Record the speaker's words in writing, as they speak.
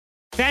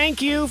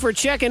Thank you for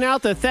checking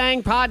out the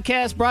Thang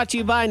podcast brought to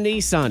you by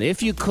Nissan.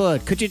 If you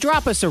could you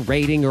drop us a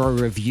rating or a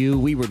review?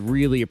 We would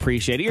really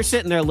appreciate it. You're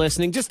sitting there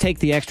listening. Just take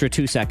the extra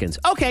 2 seconds.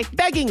 Okay,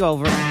 begging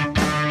over.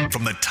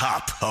 From the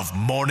top of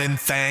Morning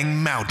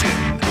Thang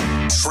Mountain,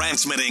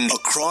 transmitting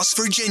across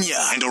Virginia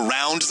and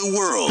around the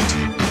world,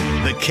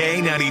 the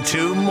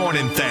K92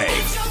 Morning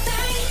Thang.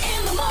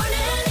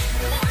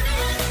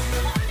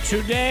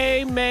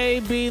 Today may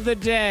be the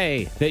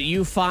day that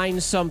you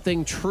find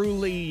something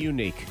truly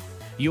unique.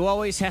 You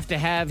always have to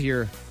have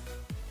your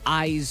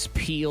eyes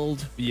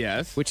peeled.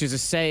 Yes. Which is a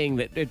saying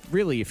that it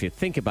really, if you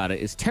think about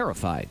it, is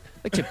terrifying.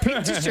 Like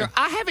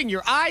having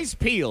your eyes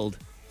peeled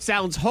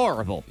sounds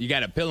horrible. You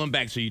got to peel them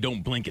back so you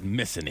don't blink and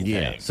miss anything.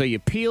 Yeah. So you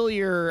peel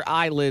your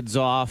eyelids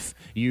off.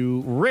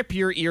 You rip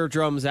your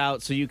eardrums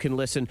out so you can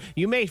listen.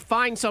 You may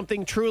find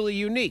something truly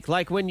unique,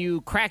 like when you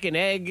crack an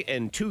egg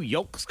and 2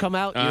 yolks come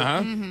out.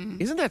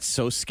 Isn't that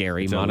so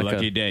scary, It's Monica? a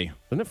lucky day.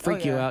 Doesn't it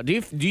freak you out? Do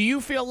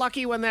you feel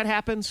lucky when that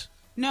happens?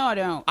 No, I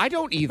don't. I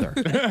don't either.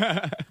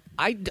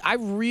 I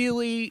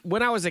really,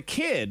 when I was a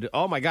kid,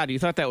 oh my God, you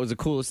thought that was the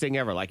coolest thing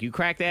ever. Like you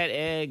crack that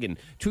egg and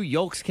 2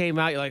 yolks came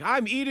out. You're like,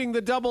 I'm eating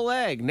the double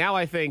egg. Now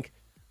I think,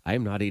 I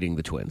am not eating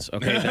the twins.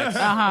 Okay, that's,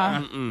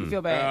 You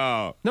feel bad.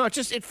 Oh. no,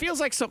 it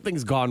feels like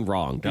something's gone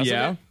wrong,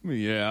 doesn't it?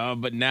 Yeah,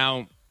 but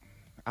now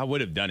I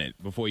would have done it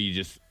before you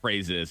just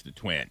phrased it as the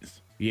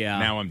twins. Yeah.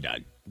 Now I'm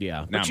done.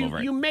 Yeah, Now but I'm over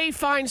it. you may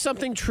find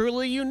something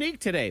truly unique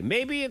today.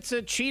 Maybe it's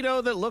a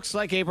Cheeto that looks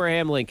like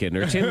Abraham Lincoln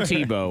or Tim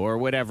Tebow or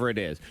whatever it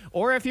is.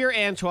 Or if you're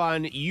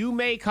Antoine, you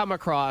may come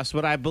across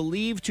what I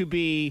believe to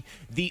be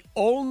the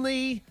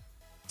only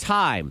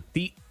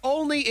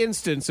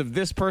instance of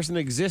this person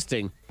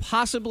existing,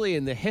 possibly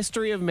in the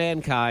history of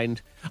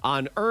mankind,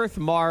 on Earth,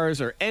 Mars,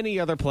 or any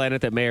other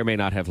planet that may or may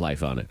not have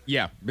life on it.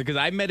 Yeah, because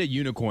I met a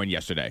unicorn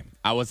yesterday.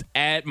 I was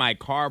at my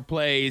car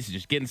place,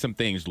 just getting some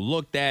things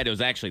looked at. It was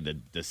actually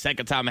the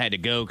second time I had to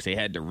go because they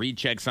had to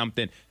recheck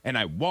something. And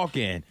I walk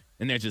in,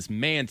 and there's this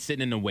man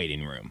sitting in the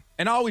waiting room.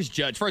 And I always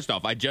judge. First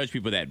off, I judge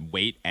people that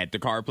wait at the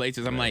car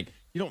places. I'm like,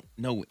 you don't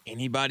know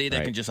anybody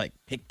that can just, like,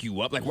 pick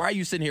you up. Like, why are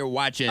you sitting here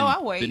watching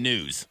the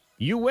news?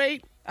 You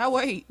wait? I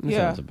wait.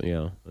 Yeah.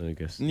 I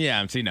guess.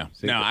 Yeah,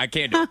 no, I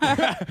can't do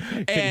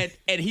it.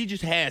 and he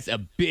just has a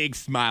big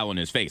smile on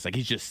his face, like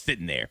he's just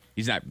sitting there.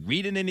 He's not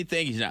reading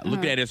anything. He's not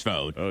looking at his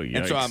phone. Oh, yikes.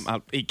 And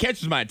so he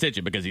catches my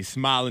attention because he's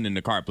smiling in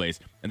the car place.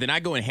 And then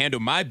I go and handle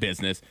my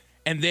business.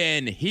 And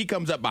then he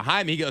comes up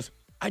behind me. He goes,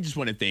 "I just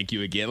want to thank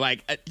you again.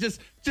 Like, just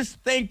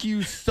thank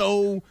you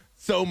so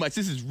much.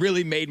 This has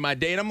really made my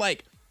day." And I'm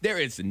like, there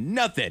is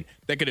nothing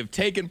that could have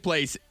taken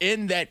place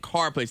in that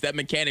car place, that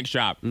mechanic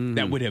shop,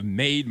 that would have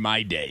made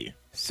my day.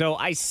 So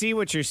I see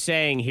what you're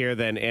saying here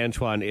then,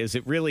 Antoine, is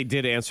it really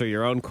did answer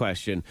your own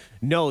question.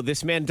 No,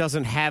 this man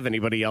doesn't have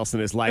anybody else in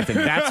his life, and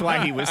that's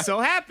why he was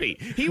so happy.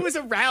 He was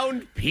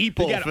around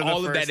people He got for the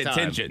all of first that time.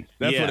 attention.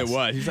 That's what it Yes.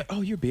 was. He's like,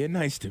 "Oh, you're being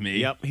nice to me."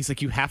 Yep. He's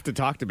like, you have to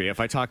talk to me if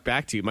I talk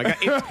back to you. My God,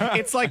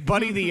 it's like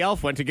Buddy the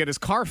Elf went to get his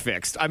car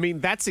fixed. I mean,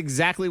 that's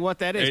exactly what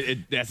that is.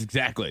 That's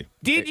exactly.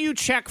 Did you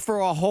check for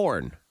a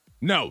horn?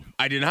 No,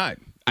 I did not.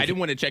 I didn't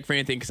want to check for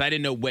anything because I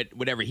didn't know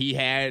whatever he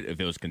had, if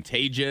it was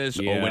contagious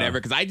or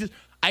whatever. Because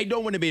I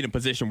don't want to be in a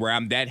position where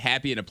I'm that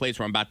happy in a place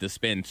where I'm about to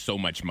spend so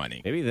much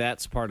money. Maybe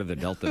that's part of the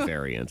Delta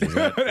variant. Is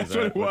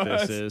that what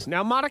this is?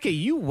 Now, Monica,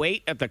 you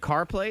wait at the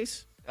car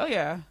place? Oh,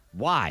 yeah.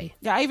 Why?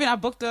 Yeah, I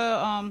booked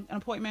an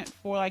appointment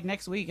for, like,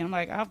 next week, and I'm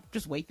like, I'll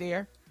just wait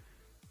there.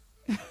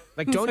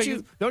 Like, don't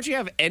you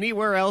have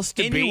anywhere else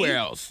to be? Anywhere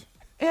else.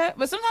 Yeah,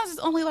 but sometimes it's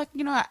only, like,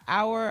 an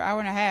hour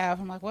and a half.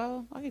 I'm like,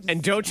 well, I can just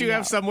And don't you hang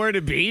have out. somewhere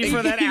to be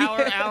for that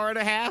hour and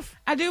a half?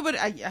 I do, but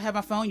I have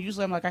my phone.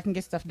 Usually I'm like, I can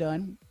get stuff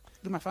done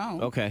through my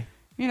phone. Okay.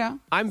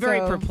 I'm very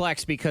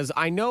perplexed because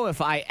I know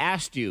if I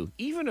asked you,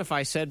 even if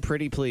I said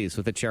pretty please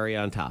with a cherry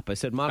on top, I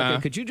said,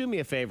 Monica, could you do me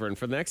a favor? And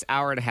for the next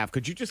hour and a half,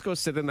 could you just go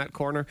sit in that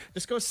corner?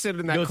 Just go sit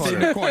in that Go corner.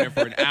 sit in the corner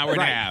for an hour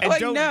and a half.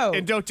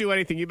 And don't do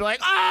anything. You'd be like,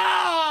 oh,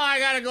 I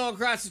got to go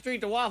across the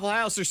street to Waffle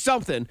House or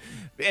something.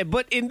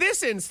 But in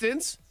this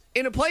instance,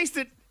 in a place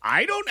that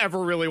I don't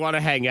ever really want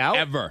to hang out.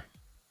 Ever.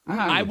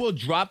 I will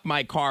drop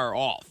my car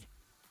off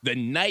the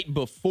night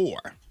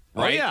before.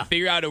 Right? Oh, yeah.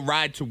 Figure out a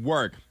ride to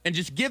work and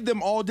just give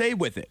them all day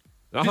with it.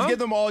 Just give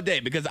them all day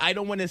because I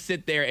don't want to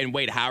sit there and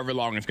wait however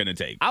long it's going to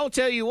take. I'll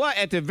tell you what,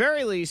 at the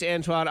very least,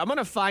 Antoine, I'm going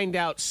to find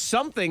out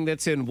something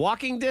that's in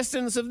walking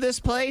distance of this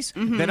place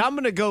that I'm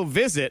going to go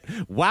visit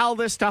while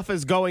this stuff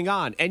is going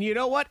on. And you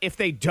know what? If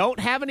they don't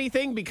have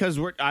anything because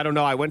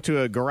I went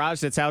to a garage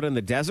that's out in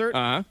the desert,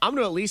 I'm going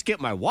to at least get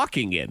my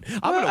walking in.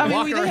 I'm going to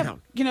walk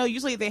around.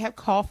 Usually they have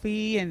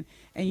coffee and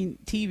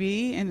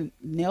TV and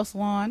nail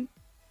salon.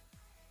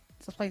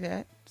 Stuff like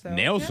that. So,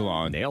 Nail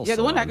salon? Yeah,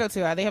 the one I go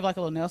to, they have like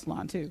a little nail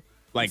salon too.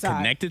 Like inside.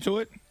 connected to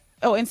it?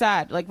 Oh,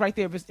 inside. Like right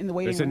there in the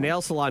waiting room. There's a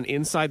nail salon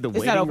inside the it's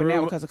waiting not open now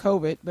room because of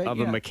COVID. But, of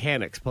a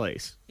mechanic's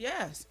place.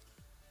 Yes.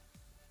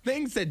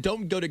 Things that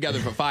don't go together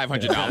for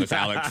 $500,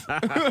 Alex.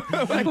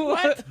 Like,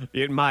 what?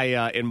 In my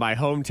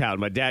hometown,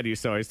 my dad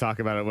used to always talk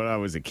about it when I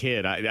was a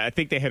kid. I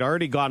think they had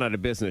already gone out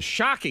of business,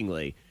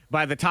 shockingly,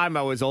 by the time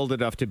I was old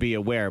enough to be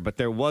aware, but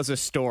there was a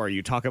store.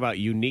 You talk about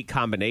unique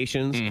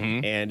combinations,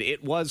 and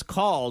it was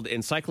called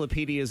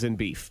Encyclopedias and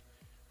Beef.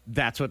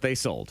 That's what they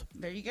sold.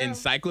 There you go.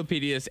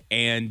 Encyclopedias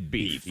and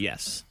beef.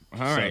 Yes. All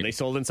So right. they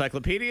sold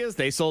encyclopedias,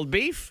 they sold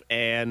beef,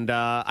 and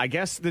I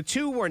guess the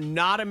two were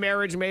not a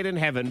marriage made in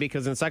heaven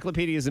because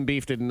encyclopedias and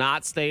beef did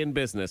not stay in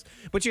business.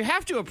 But you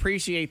have to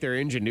appreciate their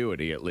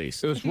ingenuity at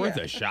least. It was worth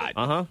a shot.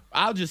 Uh-huh.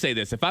 I'll just say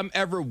this. If I'm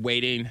ever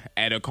waiting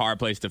at a car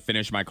place to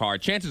finish my car,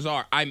 chances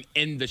are I'm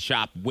in the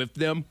shop with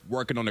them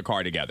working on the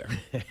car together.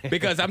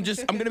 Because I'm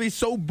going to be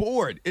so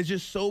bored. It's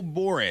just so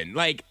boring.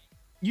 Like,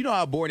 you know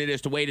how boring it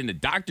is to wait in the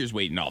doctor's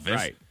waiting office.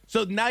 Right.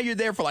 So now you're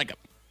there for like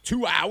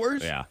 2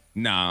 hours? Yeah.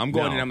 Nah, I'm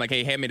going No. in. I'm like,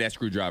 hey, hand me that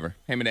screwdriver.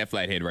 Hand me that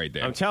flathead right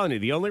there. I'm telling you,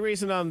 the only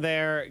reason I'm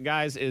there,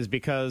 guys, is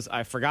because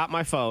I forgot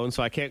my phone,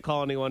 so I can't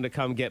call anyone to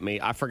come get me.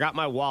 I forgot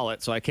my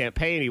wallet, so I can't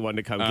pay anyone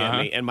to come get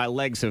me. And my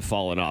legs have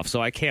fallen off, so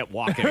I can't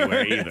walk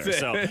anywhere either.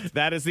 So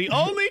that is the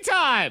only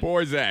time.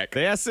 Poor Zach.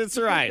 Yes, it's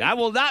right. I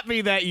will not be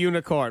that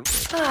unicorn.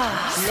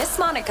 Miss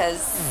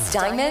Monica's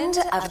Diamond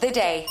of the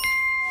Day.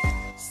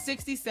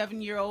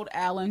 67-year-old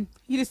Alan,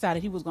 he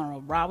decided he was going to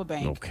rob a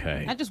bank.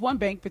 Okay. Not just one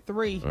bank, but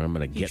three. I'm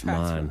going to He get tried to.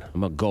 mine.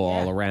 I'm going to go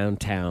all around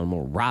town. I'm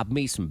going to rob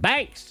me some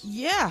banks.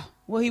 Yeah.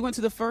 Well, he went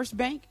to the first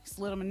bank,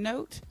 slid him a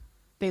note.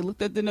 They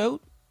looked at the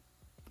note.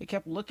 They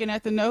kept looking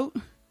at the note.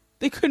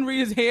 They couldn't read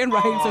his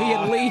handwriting, so he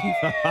had to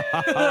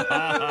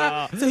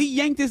leave. So he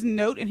yanked his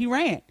note and he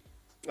ran.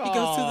 He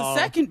goes to the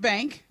second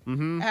bank.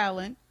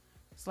 Alan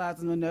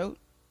slides him the note.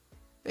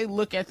 They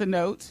look at the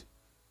note,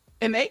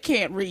 and they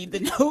can't read the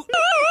note.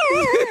 He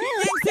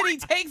yanks it, he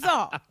takes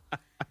off.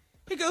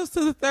 He goes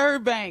to the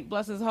third bank,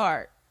 bless his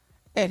heart,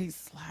 and he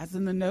slides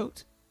in the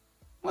note.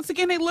 Once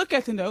again, they look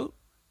at the note.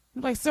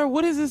 They're like, sir,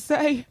 what does it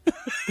say?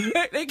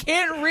 They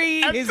can't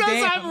read his Because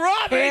damn I'm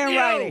robbing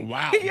handwriting. you.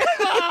 Wow.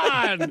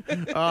 Come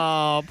on.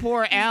 Oh,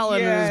 poor Alan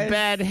and Yes. his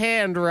bad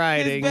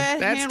handwriting. His bad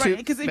That's handwriting. too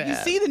Because if you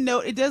bad. see the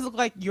note, it does look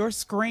like your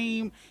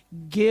scream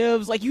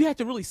gives. Like you have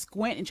to really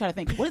squint and try to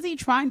think, what is he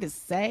trying to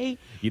say?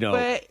 You know,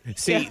 But,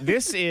 see, yeah.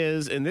 this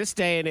is, in this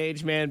day and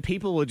age, man,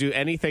 people will do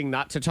anything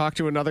not to talk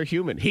to another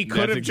human. He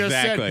could That's have just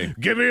exactly. said,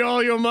 give me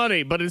all your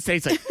money. But instead,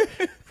 he's like,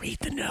 read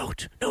the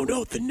note. No,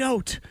 the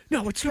note.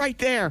 No, it's right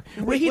there.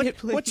 Wait, Read it,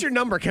 please. what's your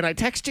number? Can I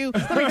text you?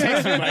 Let me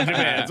text you my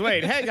demands.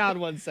 Wait, hang on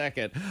 1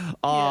 second.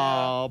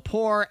 Oh,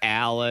 poor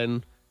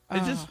Alan.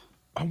 It's just,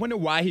 I wonder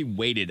why he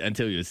waited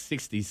until he was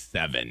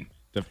 67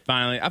 to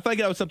finally. I feel like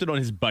that was something on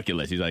his bucket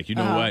list. He's like, you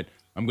know what?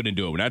 I'm going to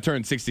do it. When I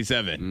turn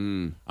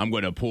 67, I'm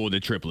going to pull the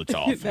triplets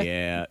off. That's-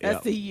 Yeah, That's yeah.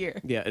 the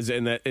year. Yeah,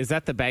 is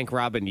that the bank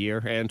robbing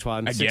year,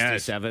 Antoine? I guess.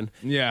 67?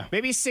 Yeah.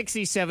 Maybe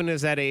 67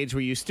 is that age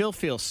where you still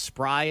feel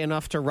spry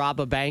enough to rob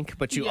a bank,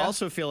 but you Yeah.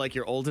 also feel like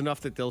you're old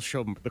enough that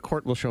the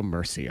court will show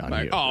mercy on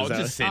Like, you. oh, Is that-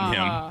 just send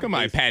him. Come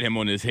on, pat him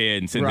on his head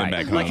and send him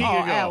back home. Like he Oh,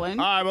 could go, Alan.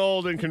 I'm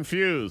old and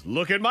confused.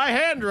 Look at my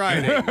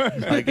handwriting.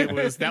 Like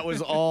that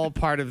was all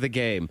part of the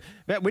game.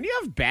 But when you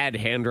have bad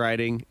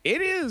handwriting,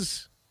 it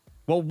is.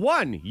 Well,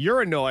 one,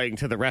 you're annoying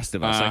to the rest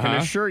of us. I can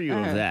assure you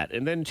of that.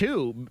 And then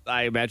two,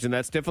 I imagine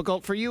that's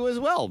difficult for you as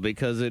well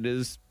because it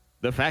is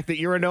the fact that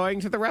you're annoying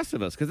to the rest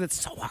of us because it's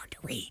so hard to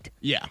read.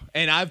 Yeah,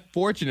 and I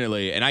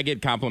fortunately, and I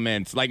get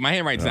compliments. Like my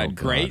handwriting's not God,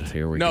 great.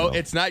 here we no, go.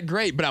 it's not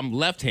great, but I'm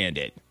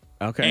left-handed.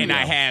 Okay. And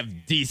I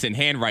have decent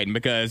handwriting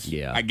because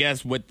Yeah. I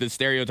guess what the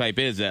stereotype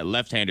is that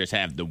left-handers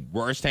have the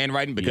worst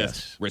handwriting because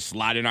Yes. we're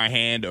sliding our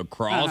hand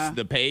across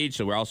the page,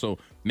 so we're also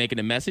making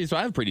it messy. So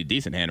I have pretty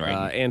decent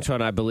handwriting.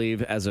 Antoine, I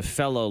believe, as a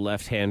fellow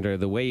left-hander,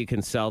 the way you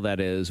can sell that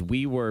is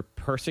we were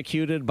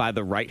persecuted by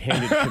the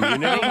right-handed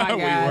community. Oh, my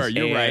We gosh. were.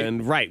 You're right.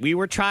 And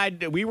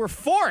we were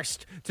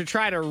forced to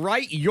try to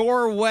write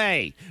your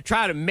way,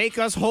 try to make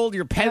us hold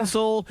your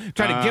pencil,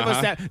 try to give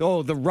us that.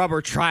 Oh, the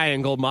rubber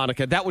triangle,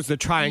 Monica. That was the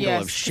triangle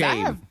Yes, of 'cause shame. I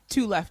have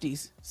two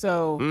lefties.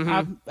 So,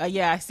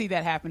 I see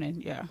that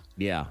happening. Yeah.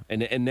 Yeah,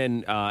 and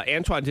then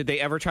Antoine, did they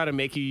ever try to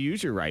make you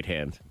use your right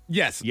hand?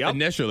 Yes, Yep.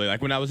 initially.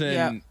 Like when I was in,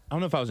 Yep. I don't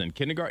know if I was in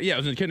kindergarten. Yeah, I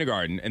was in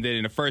kindergarten. And then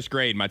in the first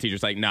grade, my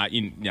teacher's like, nah,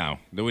 no,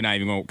 we're not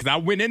even going. Because I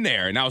went in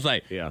there and I was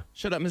like, Yeah.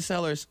 shut up, Miss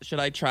Sellers. Should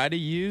I try to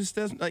use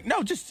this? Like,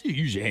 no, just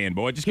use your hand,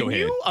 boy. Just go Can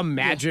ahead. you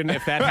imagine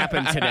if that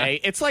happened today?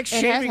 It's like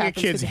has shaving a happened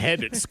kid's today.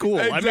 head at school.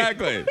 I mean,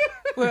 Exactly.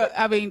 Well,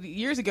 I mean,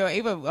 years ago,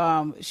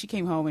 Ava, she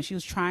came home and she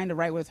was trying to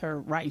write with her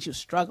writing. She was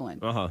struggling.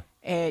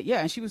 And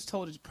and she was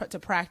told to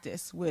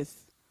practice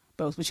with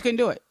both, but she couldn't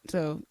do it.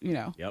 So,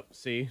 Yep.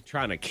 See,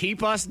 trying to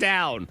keep us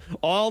down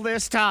all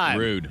this time.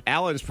 Rude.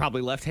 Alan's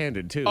probably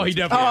left-handed too. Oh, he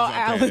definitely Oh,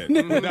 has left-handed.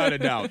 Alan. Without a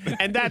doubt.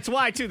 And that's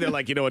why too. They're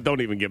like, you know what?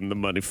 Don't even give him the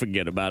money.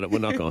 Forget about it. We're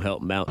not going to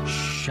help him out.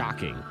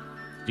 Shocking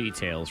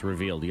details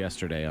revealed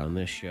yesterday on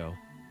this show.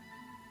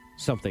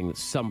 Something that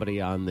somebody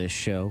on this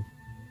show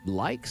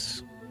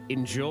likes,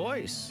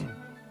 enjoys.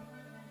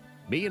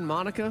 Me and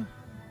Monica,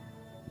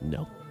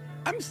 no.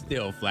 I'm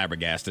still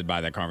flabbergasted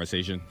by that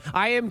conversation.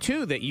 I am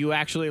too. That you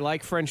actually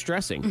like French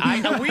dressing.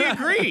 We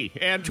agree,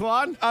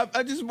 Antoine.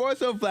 I'm just more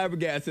so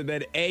flabbergasted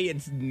that A,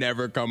 it's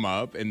never come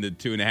up in the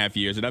 2.5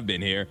 years that I've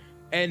been here,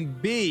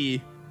 and B,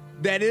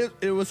 that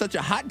it was such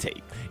a hot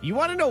take. You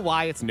want to know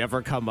why it's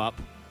never come up?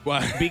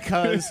 What?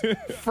 because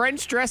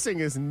French dressing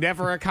is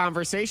never a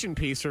conversation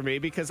piece for me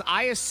because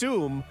I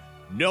assume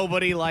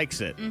nobody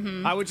likes it.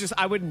 I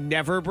would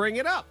never bring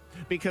it up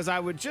because I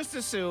would just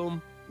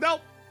assume,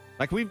 nope.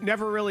 Like we've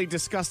never really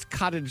discussed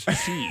cottage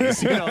cheese,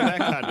 that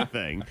kind of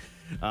thing.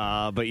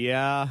 But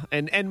yeah,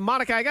 and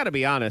Monica, I got to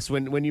be honest,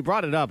 when you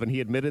brought it up and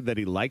he admitted that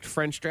he liked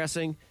French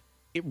dressing,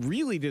 it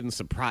really didn't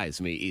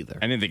surprise me either.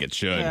 I didn't think it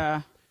should.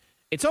 Yeah.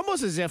 It's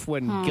almost as if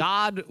when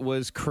God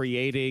was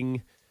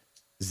creating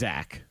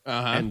Zach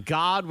and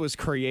God was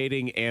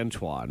creating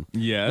Antoine,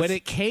 Yes. when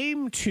it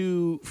came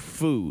to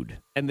food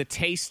and the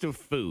taste of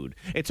food,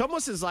 it's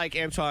almost as like,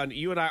 Antoine,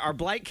 you and I, our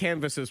blank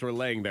canvases were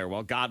laying there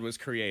while God was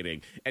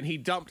creating, and he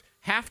dumped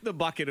half the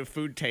bucket of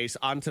food taste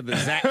onto the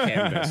Zach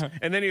canvas.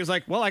 And then he was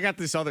like, well, I got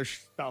this other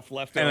stuff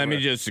left And over. let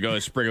me just go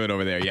sprinkle it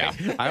over there. Yeah.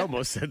 I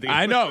almost said the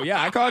I know.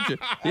 Yeah, I caught you.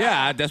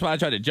 Yeah, that's why I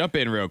tried to jump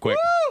in real quick.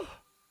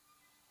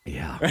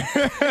 Yeah.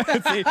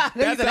 See,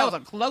 That was a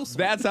close one.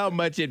 That's how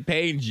much it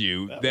pains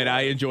you that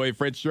I enjoy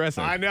French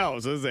dressing. I know.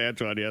 So this is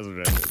Antoine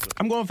yesterday.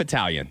 I'm going for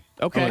Italian.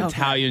 Okay. I'm going Okay.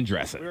 Italian We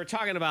dressing. were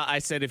talking about, I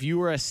said, if you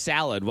were a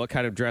salad, what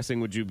kind of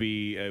dressing would you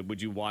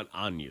want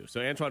on you?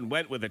 So Antoine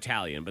went with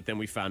Italian, but then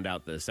we found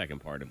out the second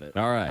part of it.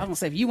 All I right. was gonna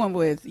say if you went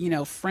with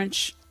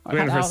French.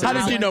 How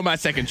did you know my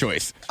second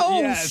choice?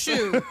 Oh Yes.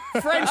 shoot!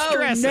 French Oh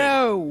dressing.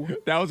 no!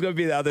 That was going to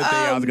be the other thing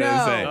I Oh, was going to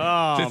no. say.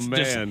 Oh, Just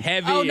man.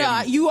 heavy. Oh no!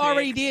 and You thick.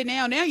 already did.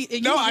 Now you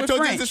No, went I with told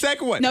you French. it's the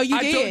second one. No, you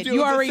I did. told you it You was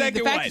the already. The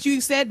second fact one. that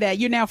you said that,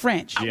 you're now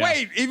French. Yeah.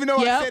 Wait, even though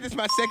I Yep. said it's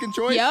my second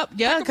choice? Yep,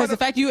 yeah, How come because I the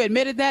fact you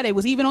admitted that it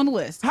was even on the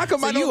list. How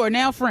come so I don't- you are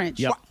now French?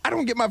 Yep. I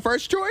don't get my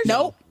first choice?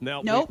 Nope.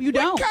 No. Nope. You What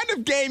don't. kind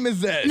of game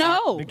is this?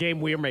 No. The game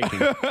we're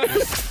making.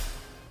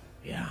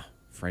 Yeah.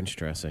 French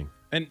dressing.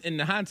 And in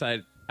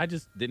hindsight, I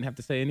just didn't have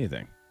to say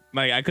anything.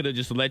 Like, I could have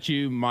just let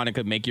you,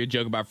 Monica, make your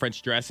joke about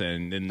French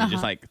dressing and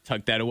just,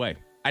 tuck that away.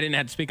 I didn't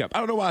have to speak up. I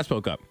don't know why I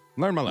spoke up.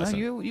 Learn my Well, lesson.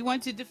 you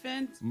want to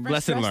defend French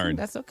Lesson dressing? learned.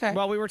 That's okay.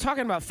 Well, we were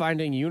talking about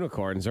finding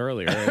unicorns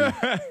earlier.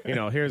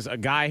 And, here's a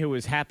guy who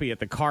was happy at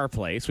the car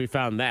place. We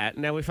found that.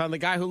 Now we found the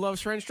guy who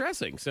loves French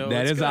dressing. So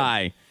That it's is good.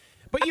 I.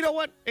 But you know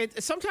what?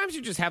 Sometimes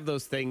you just have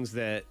those things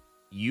that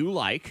you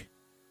like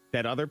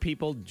that other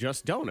people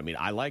just don't. I mean,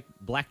 I like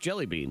black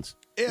jelly beans.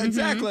 Yeah,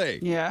 exactly.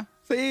 yeah.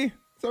 See?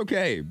 It's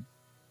okay.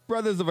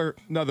 Brothers of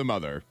another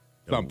mother.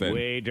 Something.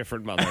 Way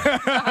different mother.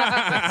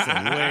 That's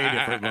a way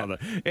different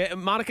mother.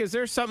 Monica, is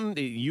there something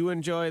that you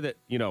enjoy that,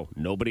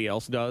 nobody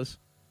else does?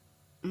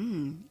 I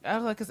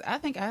was like, 'cause I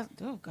think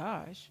oh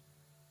gosh.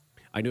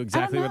 I knew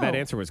exactly where that know.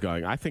 answer was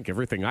going. I think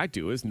everything I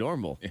do is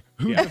normal.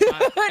 Who Yeah.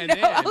 and I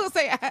then, was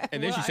say,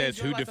 and then she says,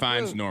 who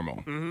defines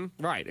normal?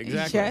 Right,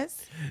 exactly.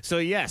 Yes. So,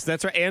 yes,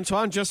 that's right.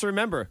 Antoine, just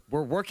remember,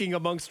 we're working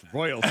amongst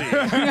royalty.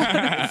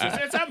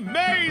 It's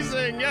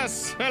amazing.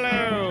 Yes.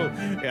 Hello.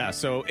 Yeah,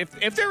 so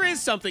if there is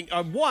something,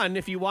 one,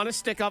 if you want to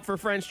stick up for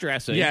French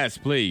dressing, Yes,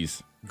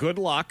 please. good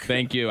luck.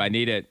 Thank you. I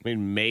need it. I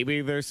mean,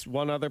 maybe there's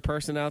one other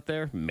person out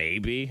there.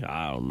 Maybe.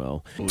 I don't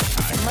know.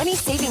 Money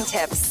saving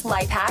tips,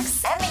 life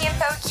hacks, and the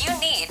info you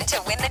need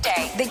to win the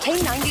day. The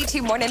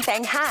K92 Morning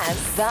Thing has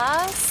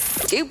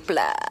the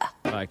dupla.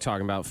 I like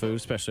talking about food,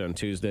 especially on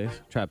Tuesdays.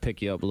 Try to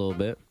pick you up a little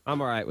bit.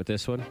 I'm all right with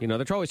this one.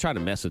 They're always trying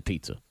to mess with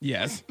pizza.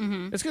 Yes.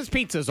 It's because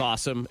pizza's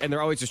awesome, and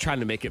they're always just trying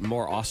to make it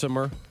more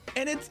awesomer.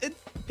 And it's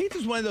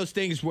pizza's one of those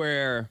things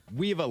where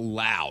we've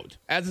allowed,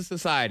 as a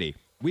society,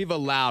 we've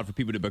allowed for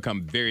people to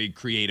become very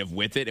creative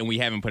with it, and we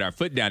haven't put our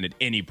foot down at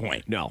any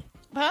point. No.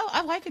 Well,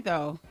 I like it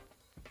though.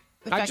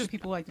 The fact that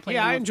people like to play.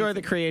 Yeah, I around with enjoy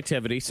the pizza.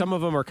 creativity. Some of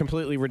them are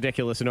completely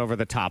ridiculous and over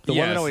the top. The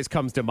one that Yes. always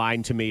comes to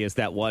mind to me is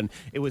that one.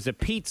 It was a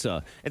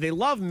pizza, and they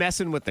love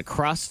messing with the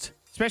crust,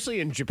 especially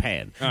in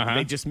Japan.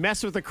 They just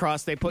mess with the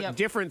crust. They put Yep.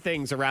 different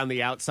things around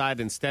the outside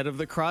instead of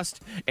the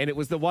crust, and it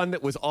was the one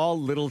that was all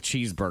little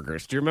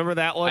cheeseburgers. Do you remember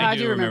that one? I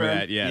do remember.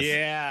 that, yes.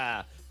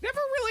 Yeah. Never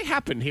really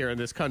happened here in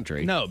this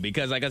country. No,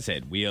 because like I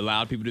said, we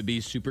allowed people to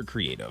be super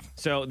creative.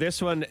 So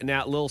this one,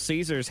 now Little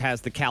Caesars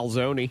has the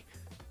calzone.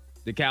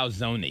 The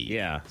calzone.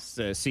 Yeah,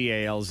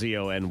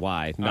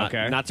 Calzony.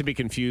 Okay. Not to be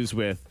confused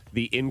with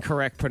the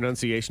incorrect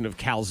pronunciation of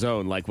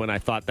calzone, like when I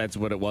thought that's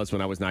what it was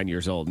when I was 9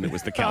 years old, and it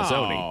was the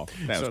calzone. Oh,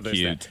 that was there's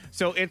cute.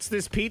 So it's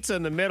this pizza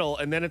in the middle,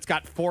 and then it's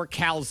got 4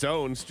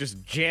 calzones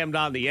just jammed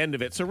on the end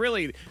of it. So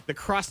really, the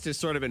crust has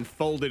sort of been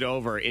folded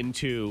over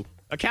into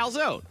a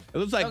calzone. It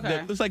looks like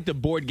Okay. the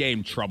board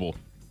game Trouble.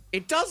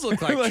 It does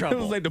look like It trouble.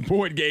 looks like the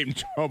board game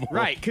Trouble.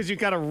 Right, because you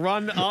got to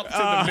run up to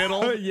the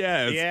middle.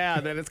 yes. Yeah,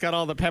 and then it's got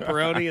all the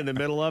pepperoni in the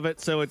middle of it.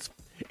 So it's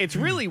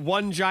really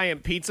one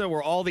giant pizza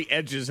where all the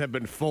edges have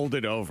been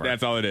folded over.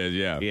 That's all it is,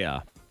 yeah.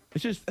 Yeah.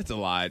 It's a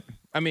lot.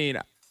 I mean,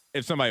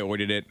 if somebody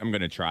ordered it, I'm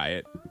going to try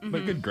it.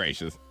 But good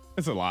gracious,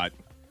 it's a lot.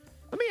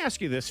 Let me ask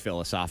you this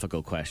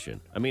philosophical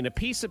question. I mean, a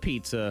piece of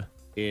pizza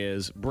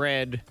is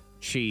bread,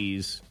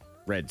 cheese,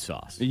 red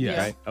sauce. Yes.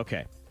 Right?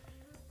 Okay.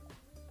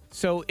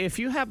 So if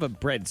you have a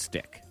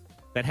breadstick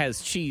that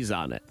has cheese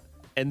on it,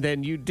 and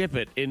then you dip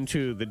it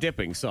into the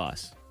dipping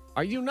sauce,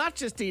 are you not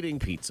just eating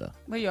pizza?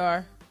 We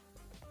are.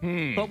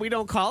 But we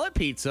don't call it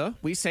pizza.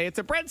 We say it's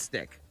a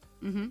breadstick.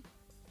 Mm-hmm.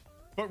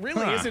 But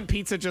really, isn't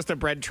pizza just a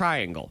bread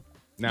triangle?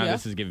 Now Yeah.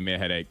 this is giving me a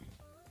headache.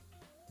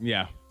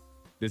 Yeah.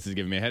 This is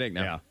giving me a headache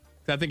now. Yeah.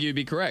 So I think you'd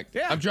be correct.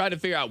 Yeah. I'm trying to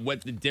figure out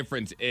what the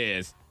difference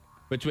is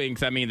between,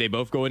 because I mean, they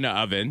both go in the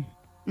oven.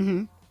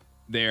 Mm-hmm.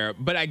 There,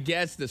 but I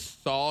guess the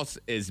sauce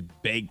is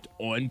baked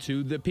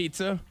onto the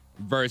pizza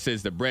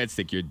versus the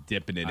breadstick, you're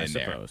dipping it in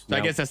there. suppose. So I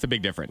Now, guess that's the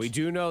big difference. We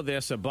do know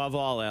this above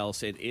all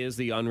else. It is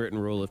the unwritten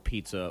rule of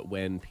pizza.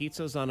 When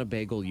pizza's on a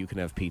bagel, you can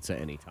have pizza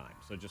anytime.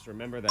 So just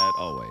remember that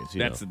always.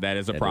 That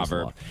is a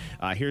proverb.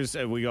 Here's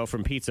we go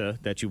from pizza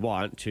that you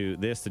want to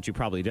this that you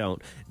probably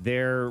don't.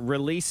 They're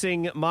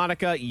releasing,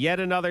 Monica, yet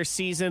another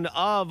season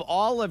of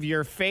all of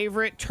your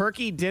favorite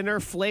turkey dinner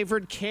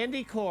flavored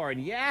candy corn.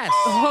 Yes.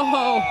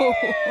 Oh,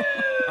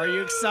 Are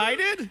you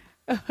excited?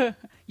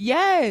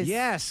 yes.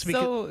 Yes,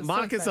 because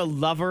Monica's a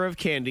lover of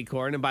candy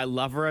corn, and by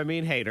lover I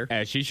mean hater.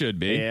 As she should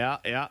be. Yeah,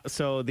 yeah.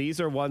 So these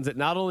are ones that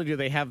not only do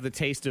they have the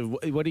taste of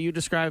what do you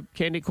describe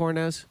candy corn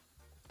as?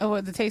 Oh,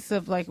 the taste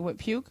of like what,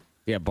 puke?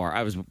 Yeah,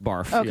 I was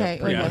barf. Okay,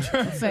 Yeah,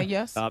 okay. Say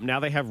yes. now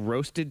they have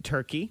roasted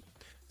turkey,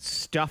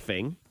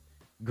 stuffing,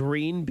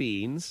 green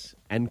beans,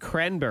 and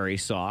cranberry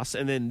sauce.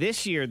 And then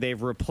this year they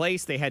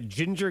had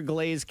ginger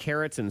glazed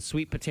carrots and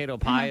sweet potato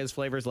pie as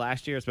flavors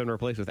last year. It's been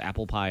replaced with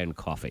apple pie and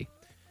coffee.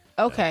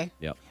 Okay.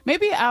 Yep.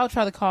 Maybe I'll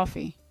try the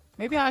coffee.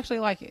 Maybe I actually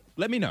like it.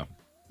 Let me know. 'Cause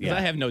Yeah.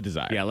 I have no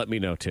desire. Yeah, let me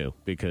know too,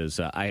 because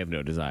I have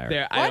no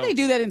desire. Why do they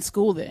do that in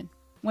school then?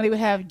 When they would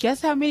have,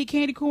 guess how many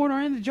candy corn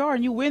are in the jar,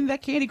 and you win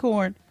that candy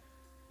corn.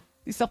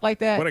 Stuff like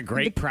that. What a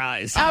great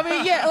prize. I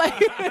mean, yeah,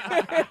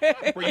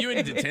 like Were you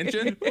in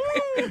detention?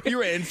 You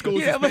were in school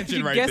yeah, but suspension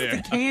you right guessed there.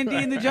 the candy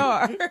in the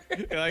jar.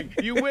 Like,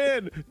 you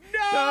win.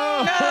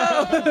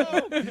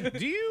 No!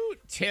 Do you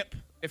tip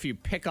if you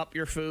pick up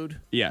your food?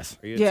 Yes,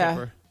 Are you a Yeah.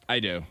 tipper? I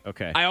do.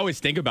 Okay. I always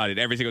think about it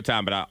every single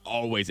time, but I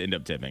always end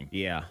up tipping.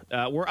 Yeah.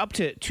 We're up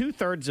to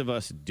 2/3 of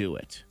us do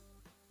it.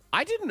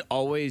 I didn't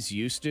always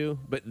used to,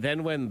 but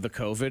then when the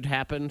COVID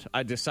happened,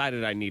 I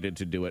decided I needed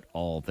to do it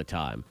all the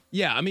time.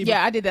 Yeah, I mean,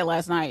 Yeah, I did that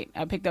last night.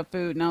 I picked up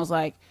food and I was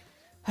like,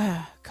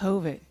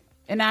 COVID,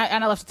 and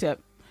I left a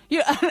tip.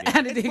 Yeah,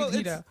 I did. well,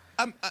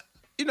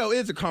 You know.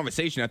 it's a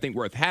conversation I think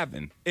worth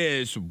having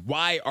is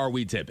why are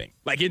we tipping?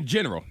 Like in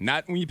general,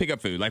 not when you pick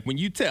up food. Like when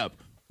you tip,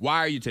 why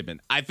are you tipping?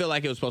 I feel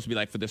like it was supposed to be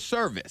like for the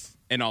service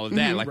and all of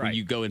that, like when Right.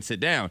 you go and sit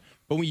down.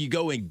 But when you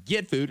go and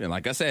get food, and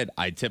like I said,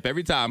 I tip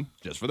every time,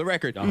 just for the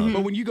record.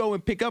 But when you go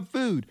and pick up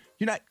food,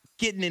 you're not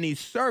getting any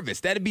service.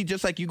 That'd be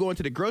just like you going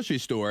to the grocery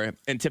store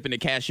and tipping the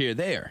cashier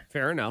there.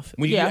 Fair enough.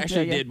 When Yeah, you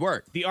actually yeah. did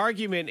work. The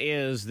argument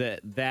is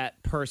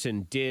that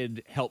person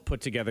did help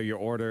put together your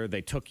order. They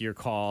took your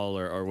call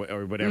or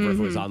whatever if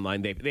it was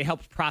online. They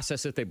helped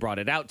process it. They brought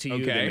it out to you.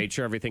 Okay. They made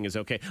sure everything is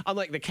okay.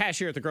 Unlike the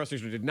cashier at the grocery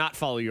store did not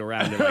follow you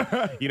around and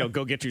like,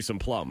 go get you some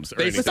plums. Or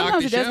They anything. But stock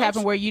sometimes the it does shelves?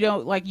 happen where you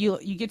don't like you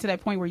get to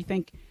that point where you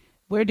think,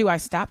 where do I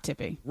stop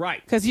tipping?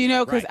 Right. Because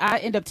Right. I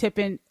end up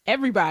tipping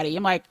everybody.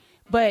 I'm like,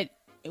 but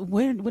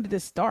when did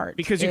this start?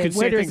 Because you And could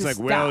where say does things this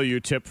like, well, stop? you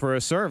tip for a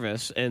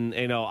service. And,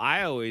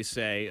 I always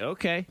say,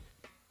 okay,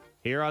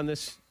 here on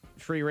this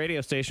free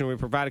radio station, we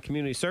provide a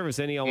community service.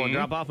 Any y'all want to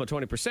drop off my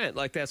 20%.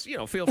 Like that's,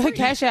 feel free.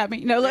 Cash at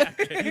me. No, look.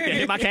 Yeah,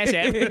 hit my cash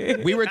app.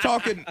 We were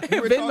talking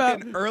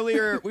Venmo.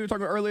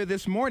 earlier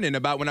this morning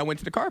about when I went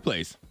to the car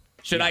place.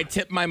 Should I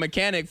tip my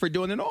mechanic for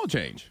doing an oil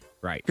change?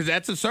 Right. Because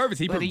that's a service.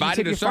 He But do you provided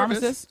tip a your service.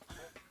 pharmacist?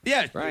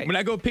 Yeah, Right. when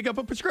I go pick up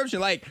a prescription,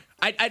 like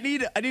I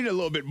need a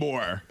little bit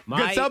more. My-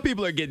 Because some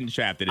people are getting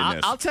shafted in this.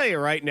 I'll tell you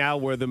right now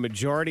where the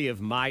majority of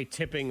my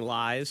tipping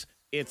lies.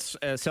 It's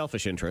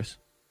selfish interest.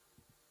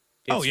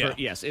 Oh, yeah.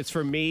 Yes, it's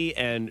for me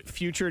and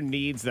future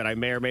needs that I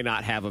may or may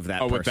not have of that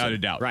person. Without a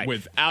doubt. Right.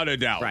 Without a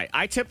doubt. Right.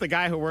 I tip the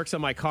guy who works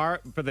on my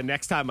car for the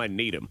next time I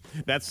need him.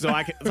 That's so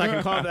I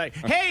can call him like,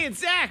 hey, it's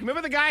Zach.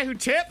 Remember the guy who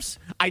tips?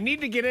 I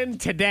need to get in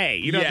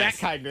today. Yes. That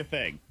kind of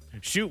thing.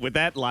 Shoot, with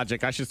that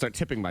logic, I should start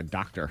tipping my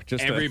doctor.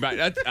 Just to-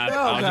 Everybody. I was just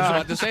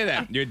about to say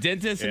that. Your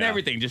dentist and Yeah.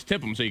 everything. Just tip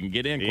them so you can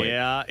get in quick.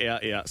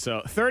 Yeah.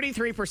 So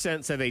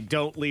 33% say they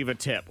don't leave a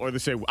tip, or they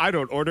say, I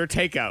don't order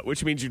takeout,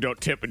 which means you don't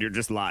tip and you're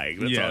just lying.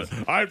 That's Yes.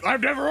 all.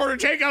 I've never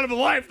ordered takeout in my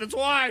life. That's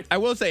why. I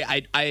will say,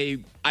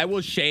 I will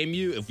shame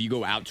you if you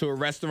go out to a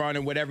restaurant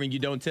and whatever and you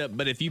don't tip.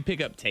 But if you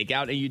pick up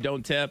takeout and you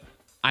don't tip,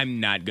 I'm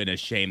not going to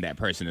shame that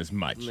person as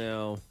much.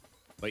 No.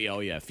 But,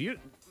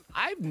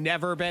 I've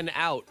never been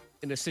out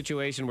in a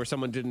situation where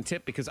someone didn't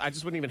tip because I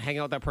just wouldn't even hang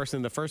out with that person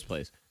in the first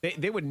place.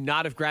 They would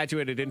not have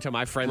graduated into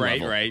my friend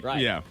level. Right,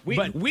 yeah. We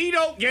But-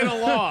 don't get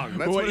along.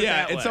 Let's put it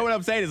that and way. so what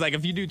I'm saying is, like,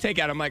 if you do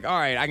takeout, I'm like, all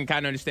right, I can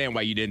kind of understand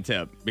why you didn't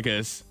tip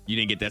because you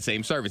didn't get that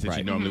same service that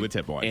you normally would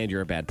tip on. And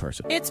you're a bad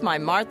person. It's my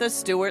Martha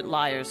Stewart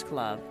Liars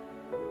Club.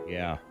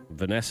 Yeah.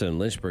 Vanessa in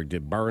Lynchburg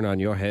did burn on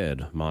your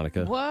head,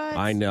 Monica. What?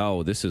 I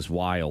know. This is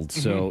wild.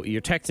 So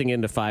you're texting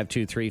into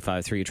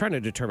 52353. You're trying to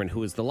determine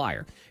who is the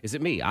liar. Is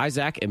it me?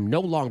 Isaac am no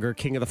longer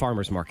king of the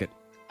farmer's market.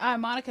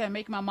 I'm Monica and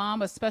make my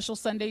mom a special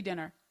Sunday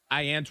dinner.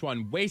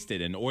 Antoine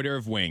wasted an order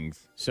of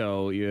wings.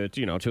 So,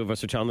 two of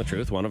us are telling the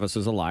truth. One of us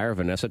is a liar.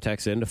 Vanessa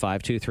texts into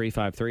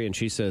 52353, and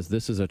she says,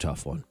 this is a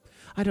tough one.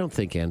 I don't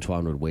think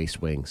Antoine would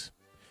waste wings.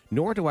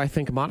 Nor do I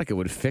think Monica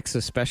would fix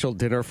a special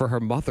dinner for her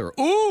mother.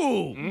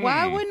 Ooh!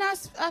 Why wouldn't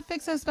I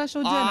fix a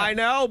special dinner? I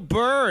know,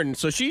 burn.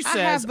 So she I says,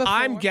 have before.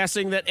 I'm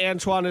guessing that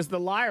Antoine is the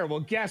liar. Well,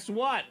 guess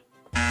what?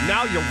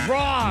 Now you're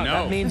wrong. No.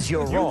 That means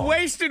you're You wrong.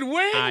 wasted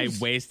wings. I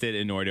wasted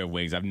an order of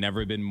wings. I've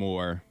never been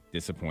more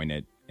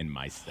disappointed in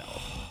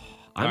myself.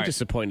 I'm All right.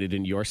 disappointed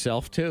in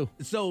yourself, too.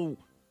 So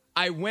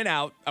I went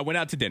out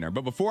to dinner,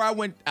 but before I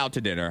went out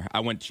to dinner,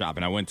 I went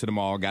shopping. I went to the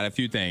mall, got a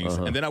few things,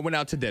 and then I went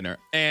out to dinner.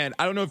 And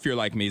I don't know if you're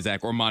like me,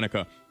 Zach, or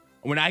Monica.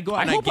 When I go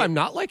out, I hope I'm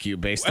not like you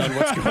based on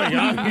what's going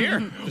on here.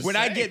 When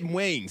I get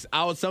wings,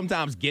 I'll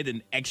sometimes get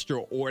an extra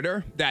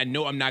order that I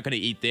know I'm not going to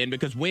eat then,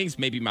 because wings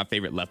may be my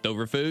favorite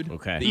leftover food.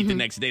 Okay. To eat the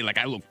next day. Like,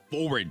 I look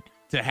forward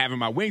to having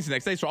my wings the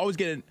next day, so I always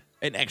get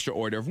an extra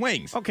order of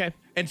wings. Okay.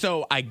 And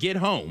so I get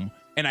home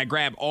and I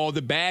grab all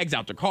the bags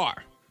out the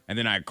car, and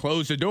then I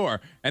close the door,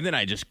 and then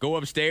I just go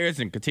upstairs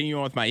and continue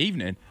on with my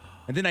evening.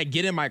 And then I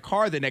get in my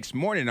car the next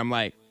morning, and I'm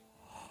like,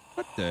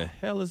 what the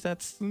hell is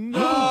that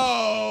smell?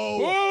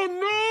 Oh,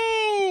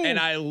 no! And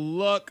I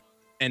look,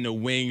 and the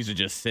wings are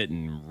just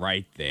sitting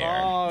right there.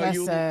 Oh, That's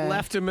you sad.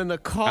 left him in the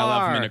car. I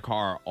left them in the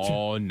car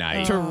all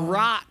night. to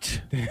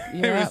rot.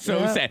 It was so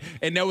sad.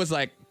 And there was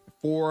like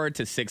 4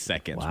 to 6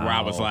 seconds where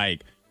I was Wow.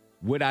 like,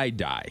 would I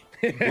die?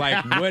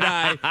 Like, would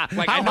I?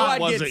 Like, How I know hot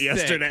I'd was get it sick.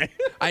 yesterday?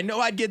 I know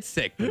I'd get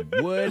sick,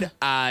 but would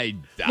I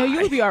die? No,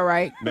 you would be all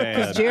right. Man.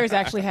 Because Jared's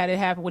actually had it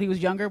happen when he was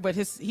younger, but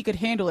he could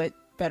handle it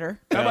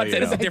better. I'm about to say,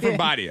 it's a Yeah. different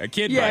body. A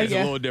kid Yeah, body is a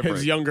yeah. little different.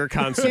 His younger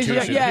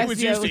constitution. Yes, he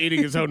was yeah. used to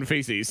eating his own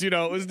feces. You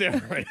know, it was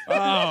different.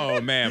 Oh,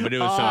 man, but it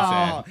was so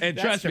sad. And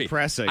that's trust me,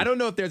 depressing. I don't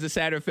know if there's a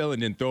sadder feeling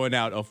than throwing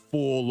out a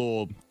full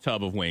little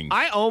tub of wings.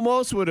 I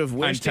almost would have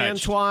wished,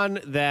 Untouched. Antoine,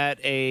 that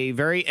a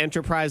very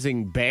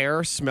enterprising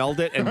bear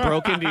smelled it and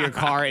broke into your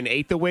car and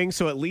ate the wings,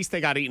 so at least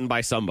they got eaten by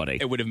somebody.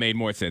 It would have made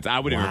more sense. I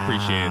would have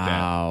appreciated that.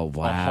 Wow.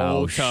 A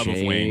whole tub shame,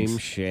 of wings.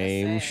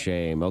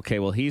 Shame. Okay,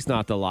 well, he's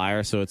not the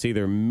liar, so it's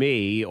either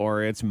me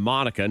or it's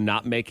Monica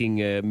not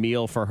making a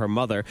meal for her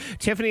mother.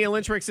 Tiffany in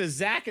Lynchburg says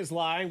Zach is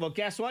lying. Well,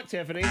 guess what,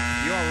 Tiffany?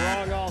 You're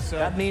wrong also.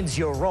 That means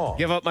you're wrong.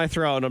 Give up my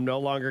throne. I'm no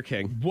longer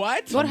king.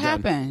 What? What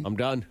happened? I'm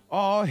done.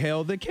 All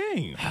hail the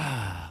king.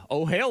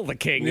 Oh, hail the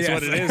king is Yes.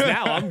 what it is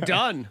now. I'm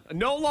done.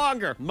 No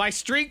longer. My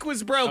streak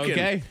was broken.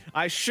 Okay.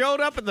 I showed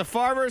up at the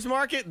farmer's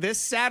market this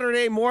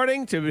Saturday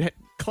morning to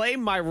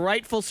claim my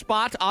rightful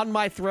spot on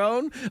my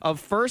throne of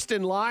first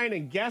in line,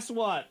 and guess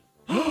what?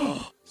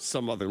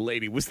 Some other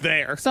lady was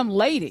there. Some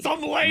lady.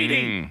 Some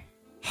lady.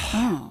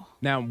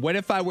 Now, what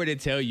if I were to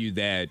tell you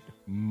that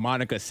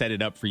Monica set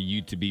it up for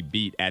you to be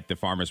beat at the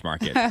farmer's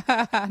market? No,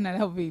 that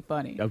would be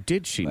funny. Oh,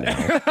 did she know?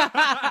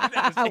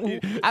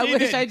 I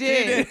wish I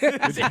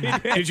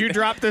did. Did you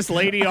drop this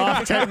lady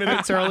off 10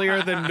 minutes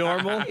earlier than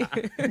normal?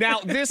 Now,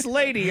 this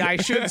lady, I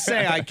should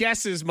say, I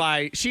guess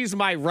she's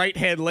my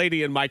right-hand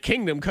lady in my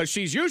kingdom because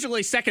she's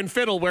usually second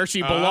fiddle where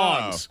she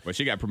belongs. Well,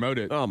 she got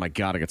promoted. Oh, my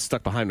God, I got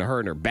stuck behind her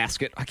in her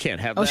basket. I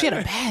can't have that. Oh, she had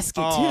a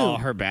basket, Oh,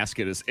 too. her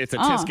basket it's a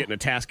tisket and a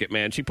tasket,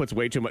 man. She puts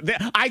way too much.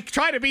 I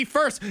try to be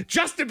first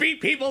just to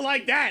beat people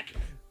like that.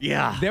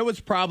 Yeah. There was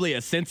probably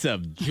a sense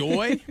of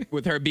joy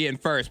with her being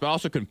first, but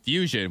also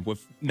confusion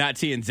with not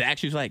seeing Zach.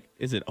 She was like,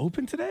 is it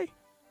open today?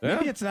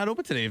 Maybe it's not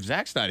open today if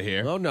Zach's not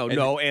here. Oh, no, And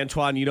no,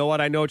 Antoine, you know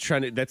what? I know it's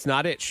trying to, that's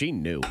not it. She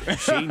knew.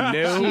 She knew.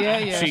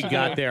 Yeah, she she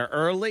got did. there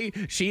early.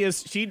 She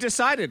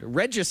decided,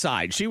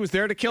 regicide. She was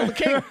there to kill the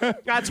king.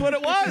 That's what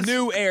it was.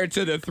 New heir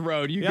to the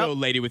throne. You Yep. go,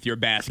 lady, with your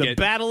The basket.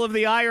 Battle of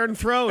the Iron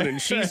Throne, and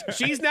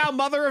she's now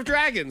Mother of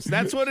Dragons.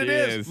 That's what it She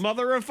is. is.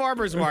 Mother of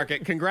Farmers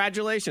Market.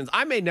 Congratulations.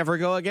 I may never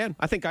go again.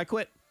 I think I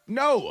quit.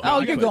 No.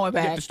 Oh, you're going You have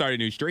back. to start a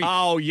new streak.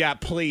 Oh, yeah,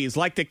 please.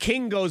 Like the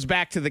king goes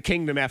back to the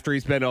kingdom after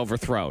he's been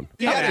overthrown.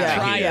 you got to yeah,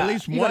 try it yeah. at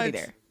least You gotta once. be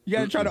there. You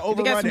got to try to If you got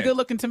overrun some it.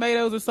 good-looking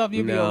tomatoes or something,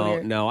 you'll be over No,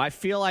 there. no. I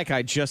feel like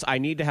I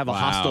need to have a Wow.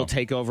 hostile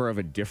takeover of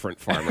a different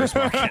farmer's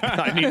market.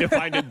 I need to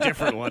find a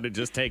different one to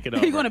just take it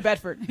over. You're going to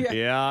Bedford.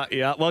 Yeah.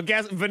 Yeah. Well,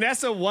 guess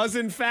Vanessa was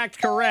in fact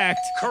correct.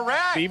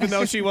 Correct. Even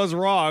though she was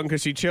wrong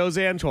because she chose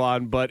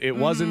Antoine, but it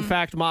was in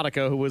fact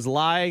Monica who was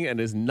lying and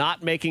is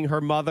not making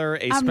her mother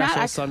a I'm not.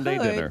 special I Sunday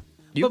could, dinner.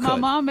 But my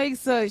mom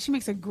makes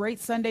a great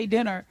Sunday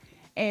dinner,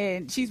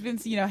 and she's been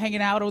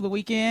hanging out over the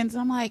weekends.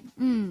 I'm like,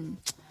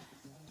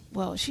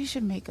 well, she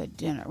should make a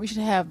dinner. We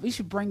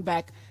should bring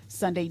back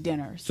Sunday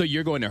dinners. So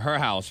you're going to her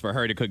house for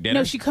her to cook dinner?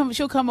 No,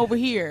 she'll come over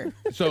here.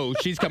 So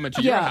she's coming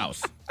to your Yeah.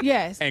 house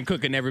Yes. and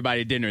cooking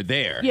everybody dinner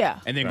there. Yeah.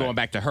 And then going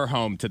back to her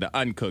home to the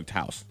uncooked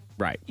house.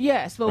 Right.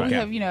 Yes, but we Okay.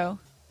 have,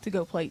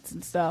 to-go plates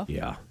and stuff.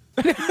 Yeah.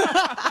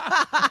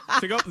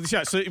 To go.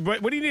 Yeah, so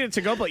what do you need a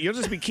to go plate? You'll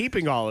just be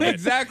keeping all of it.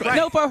 Exactly.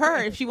 No, for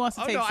her, if she wants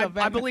to Oh, take no, stuff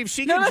back. I believe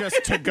she can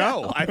just to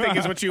go. I think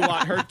is what you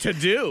want her to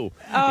do.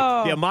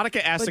 Oh, Yeah,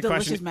 Monica asked with the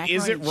question, delicious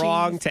is it macaroni and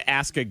wrong cheese. to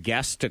ask a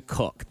guest to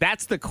cook?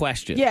 That's the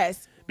question.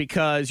 Yes.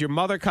 Because your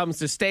mother comes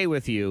to stay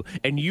with you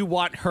and you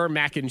want her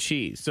mac and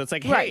cheese. So it's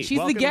like, hey, Right, she's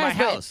welcome the guest,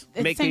 to my house. but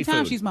at Make the same me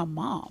time, food. she's my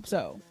mom,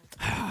 so.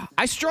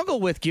 I struggle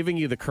with giving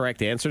you the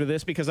correct answer to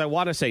this because I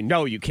want to say,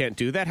 no, you can't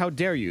do that. How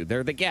dare you?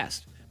 They're the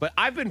guest. but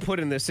I've been put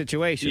in this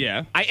situation.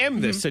 Yeah. I am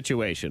this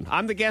situation.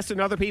 I'm the guest in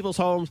other people's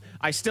homes.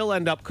 I still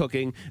end up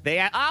cooking. They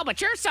ask, oh,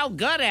 but you're so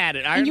good at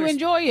it. And you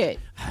enjoy it.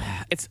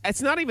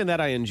 It's not even that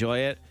I enjoy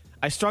it.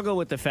 I struggle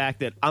with the fact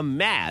that I'm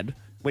mad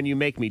when you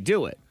make me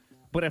do it.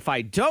 But if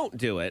I don't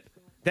do it,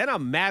 then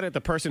I'm mad at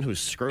the person who's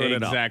screwing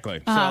it up.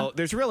 Exactly. So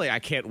there's really, I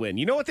can't win.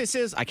 You know what this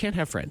is? I can't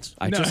have friends.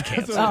 I just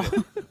can't.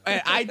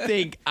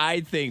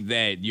 I think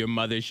that your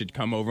mother should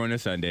come over on a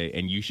Sunday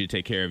and you should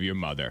take care of your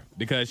mother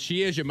because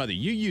she is your mother.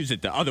 You use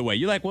it the other way.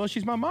 You're like, well,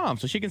 she's my mom,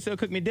 so she can still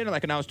cook me dinner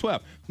like when I was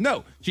 12.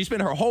 No, she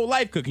spent her whole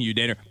life cooking you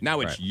dinner. Now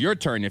it's your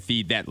turn to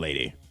feed that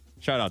lady.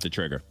 Shout out to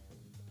Trigger.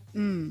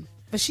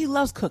 But she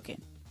loves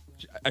cooking.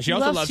 She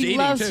also loves eating,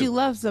 too. She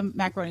loves the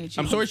macaroni and cheese.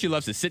 I'm sure she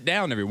loves to sit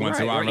down every once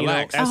in a while and You know,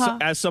 relax.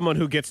 as someone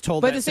who gets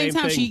told But at that the same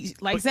time, thing, she,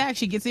 like Zach,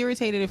 she gets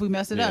irritated if we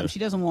mess it up. She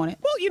doesn't want it.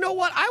 Well, you know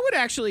what? I would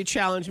actually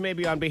challenge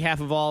maybe on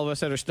behalf of all of us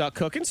that are stuck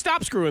cooking,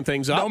 stop screwing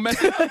things up. Don't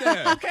mess it up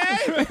there.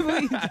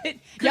 Okay?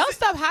 Y'all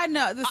stop hiding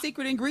the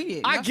secret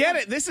ingredient. I Y'all get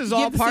stop- it. This is give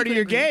all the part of secret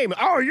your ingredient.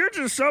 game. Oh, you're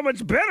just so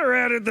much better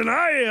at it than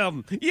I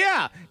am.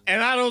 Yeah,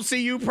 and I don't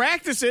see you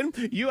practicing.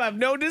 You have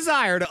no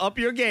desire to up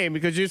your game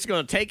because you're just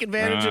going to take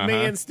advantage of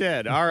me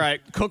instead. All right,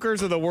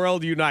 cookers of the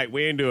world unite.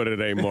 We ain't doing it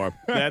anymore.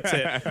 That's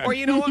it. Or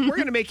you know what? We're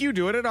going to make you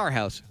do it at our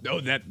house. No,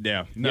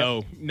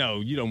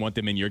 no, you don't want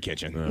them in your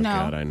kitchen. Oh, No.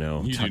 God, I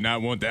know. You do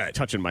not want that.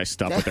 Touching my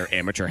stuff with their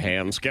amateur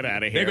hands. Get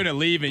out of here. They're going to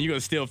leave and you're going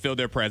to still feel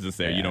their presence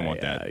there. You don't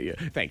want that. Yeah.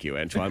 Thank you,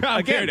 Antoine.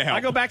 I'm here Again, to help.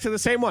 I go back to the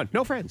same one.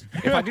 No friends.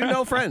 If I do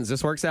no friends,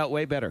 this works out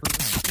way better.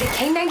 The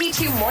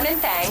K92 Morning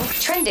Thang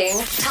trending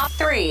top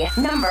 3.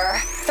 Number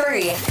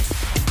 3.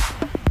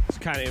 It's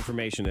the kind of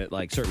information that,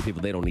 like, certain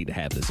people, they don't need to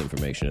have this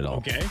information at all.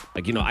 Okay.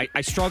 Like, you know,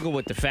 I struggle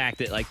with the fact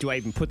that, like, do I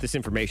even put this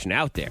information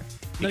out there?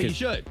 No, you Because-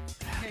 should.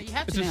 Yeah, you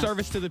have It's to a now.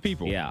 service to the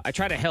people. Yeah, I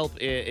try to help.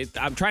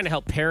 I'm trying to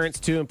help parents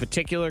too, in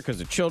particular, because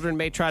the children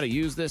may try to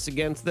use this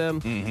against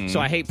them. So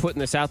I hate putting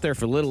this out there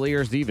for little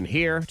ears to even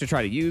hear to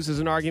try to use as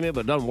an argument,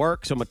 but it doesn't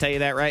work. So I'm gonna tell you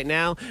that right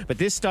now. But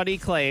this study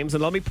claims,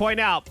 and let me point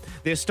out,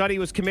 this study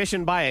was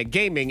commissioned by a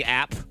gaming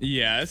app.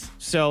 Yes.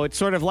 So it's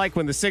sort of like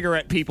when the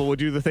cigarette people would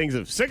do the things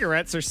of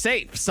cigarettes are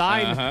safe.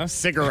 Signed,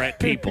 cigarette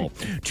people.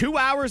 2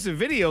 hours of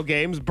video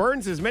games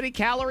burns as many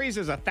calories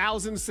as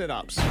 1,000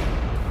 sit-ups.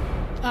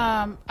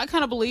 I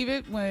kind of believe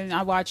it when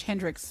I watch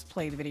Hendrix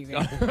play the video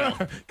game.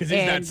 Because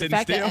he's not the sitting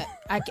fact still. that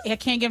I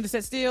can't get him to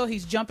sit still.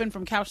 He's jumping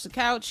from couch to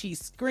couch. He's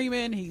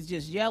screaming. He's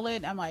just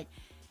yelling. I'm like,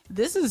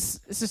 it's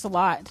just a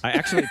lot. I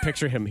actually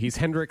picture him. He's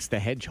Hendrix the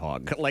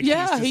Hedgehog. Like,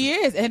 yeah, he's just he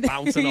is. And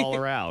bouncing all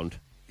around.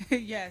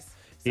 yes.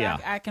 So Yeah.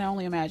 I can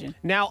only imagine.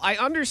 Now, I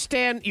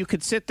understand you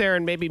could sit there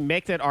and maybe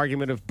make that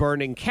argument of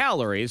burning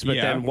calories, but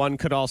Yeah. then one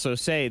could also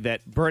say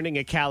that burning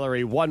a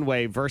calorie one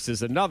way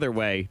versus another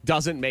way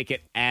doesn't make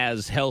it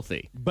as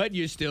healthy. But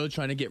you're still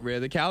trying to get rid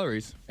of the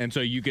calories. And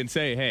so you can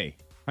say, hey,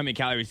 how many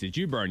calories did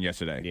you burn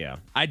yesterday? Yeah.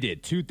 I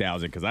did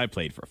 2,000 because I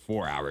played for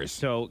 4 hours.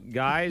 So,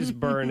 guys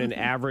burn an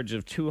average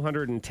of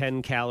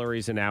 210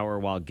 calories an hour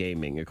while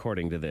gaming,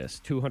 according to this.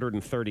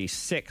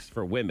 236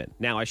 for women.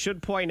 Now, I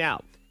should point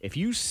out, if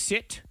you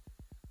sit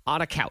on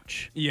a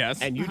couch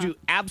Yes. and you do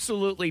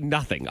absolutely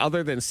nothing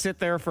other than sit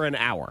there for an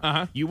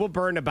hour, you will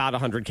burn about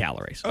 100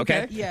 calories.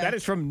 Okay? Yeah. That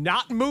is from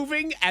not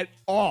moving at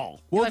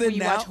all. Well, like then when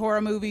you now- watch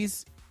horror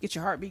movies, get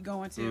your heartbeat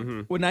going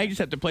too. Well, now you just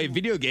have to play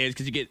video games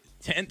because you get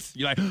tense.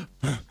 You're like,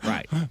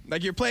 Right.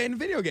 like you're playing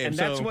video games.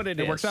 And that's So what it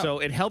is. works out. So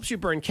it helps you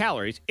burn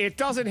calories. It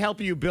doesn't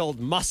help you build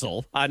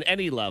muscle on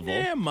any level.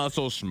 Yeah,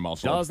 muscle.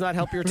 Does not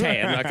help your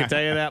tan. I can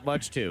tell you that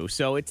much too.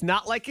 So it's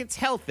not like it's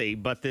healthy,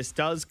 but this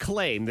does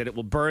claim that it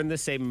will burn the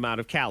same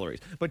amount of calories.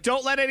 But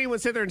don't let anyone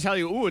sit there and tell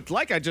you, "Ooh, it's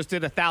like I just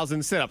did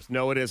 1,000 sit-ups."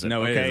 No, it isn't.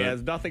 No, it okay, isn't. It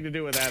has nothing to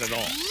do with that at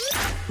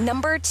all.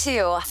 Number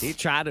 2. He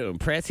tried to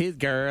impress his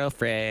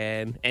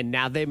girlfriend, and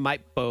now they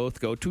might both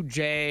go to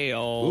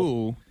jail.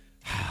 Ooh.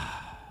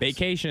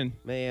 Vacation.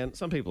 Man,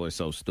 some people are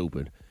so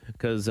stupid.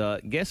 Because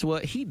guess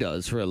what he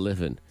does for a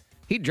living?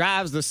 He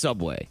drives the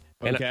subway.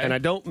 Okay. And I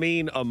don't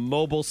mean a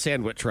mobile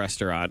sandwich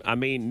restaurant. I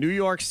mean New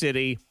York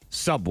City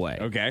subway.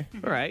 Okay.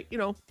 All right. You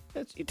know,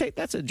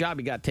 that's a job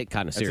you got to take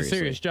kind of That's seriously. a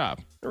serious job.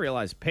 I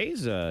realize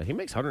he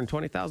makes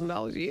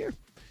 $120,000 a year.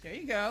 There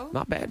you go.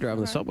 Not bad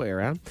driving the subway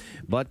around.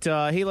 But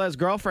he let his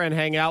girlfriend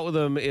hang out with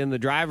him in the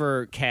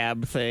driver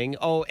cab thing.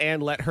 Oh,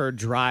 and let her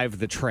drive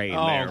the train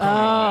there.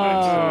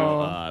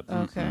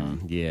 Okay.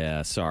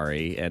 Yeah,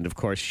 sorry. And of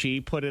course,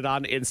 she put it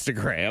on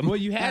Instagram. Well,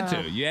 you had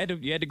to. You had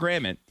to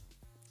gram it.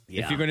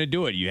 Yeah. If you're going to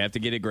do it, you have to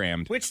get it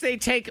grammed. Which they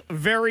take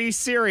very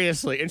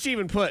seriously. And she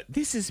even put,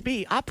 "This is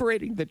me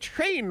operating the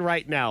train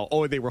right now."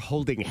 Oh, they were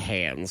holding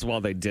hands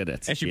while they did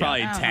it. And she Yeah.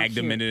 probably Oh, tagged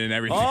him in it and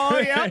everything. Oh,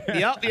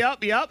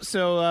 yep.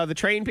 So the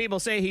train people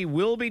say he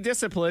will be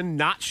disciplined.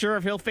 Not sure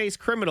if he'll face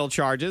criminal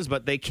charges,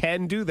 but they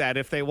can do that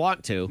if they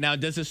want to. Now,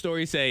 does the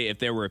story say if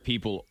there were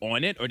people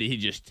on it, or did he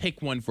just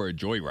take one for a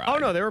joyride? Oh,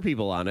 no, there were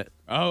people on it.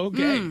 Oh,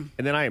 okay. And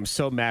then I am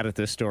so mad at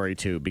this story,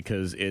 too,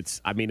 because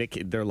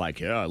they're like,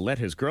 yeah, let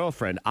his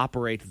girlfriend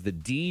operate the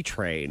D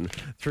train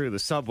through the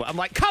subway. I'm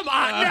like, come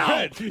on,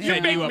 no.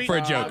 Setting you up for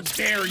a joke. How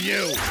dare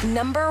you?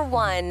 Number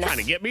 1. Trying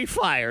to get me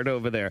fired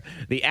over there.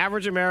 The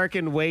average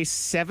American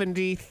wastes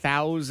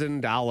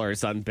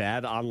 $70,000 on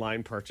bad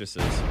online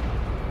purchases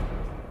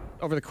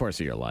over the course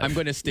of your life. I'm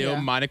going to steal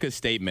Monica's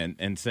statement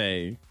and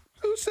say,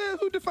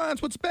 who defines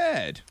what's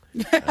bad?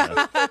 Who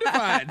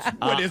defines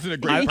what isn't a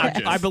great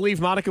purchase? I believe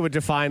Monica would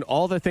define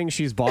all the things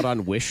she's bought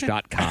on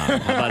Wish.com. How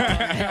about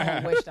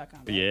that?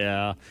 Wish.com.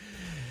 Yeah.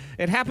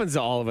 It happens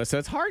to all of us. So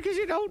it's hard because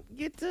you don't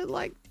get to,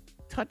 like,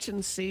 touch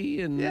and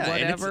see and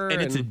whatever.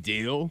 And it's a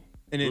deal.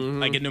 And it,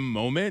 like in the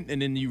moment,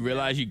 and then you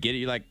realize you get it,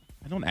 you're like,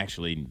 I don't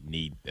actually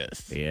need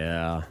this.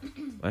 Yeah.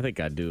 I think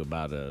I do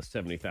about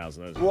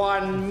 $70,000.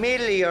 $1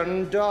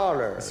 million.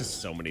 This is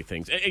so many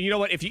things. And you know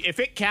what? If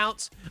it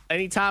counts,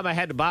 anytime I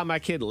had to buy my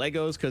kid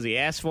Legos because he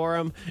asked for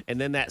them, and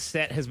then that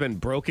set has been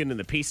broken and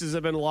the pieces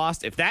have been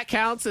lost, if that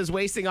counts as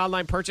wasting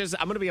online purchase,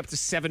 I'm going to be up to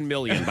 $7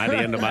 million by the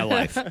end of my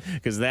life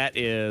because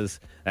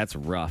that's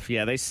rough.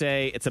 Yeah, they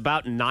say it's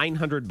about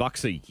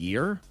 $900 a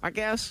year, I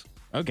guess.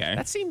 Okay.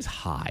 That seems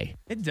high.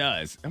 It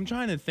does. I'm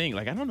trying to think.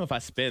 Like, I don't know if I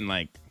spend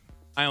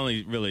I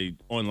only really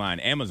online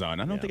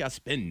Amazon. I don't think I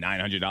spend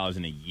 $900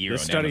 in a year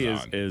This on study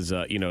Amazon. is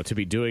to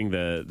be doing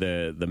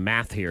the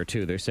math here,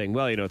 too. They're saying,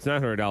 well, it's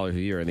 $900 a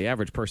year, and the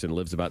average person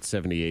lives about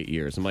 78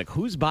 years. I'm like,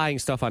 who's buying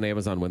stuff on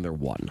Amazon when they're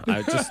one?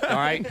 All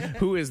right,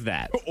 who is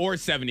that? Or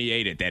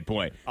 78 at that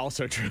point.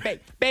 Also true.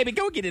 Baby,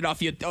 go get it off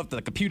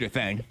the computer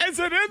thing. Is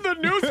it in the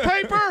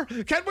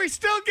newspaper? Can we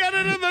still get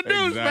it in the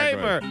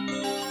newspaper?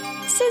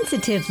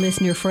 Sensitive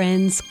listener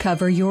friends,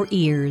 cover your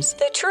ears.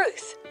 The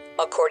truth,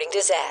 according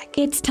to Zach.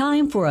 It's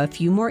time for a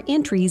few more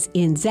entries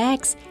in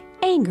Zach's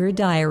Anger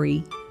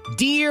Diary.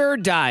 Dear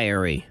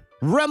Diary,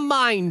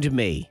 remind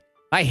me.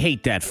 I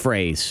hate that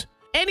phrase.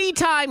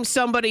 Anytime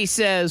somebody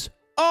says,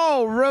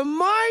 oh,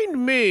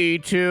 remind me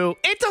to,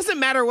 it doesn't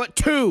matter what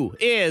to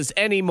is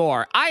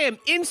anymore. I am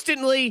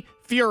instantly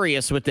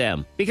furious with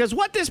them because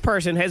what this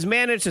person has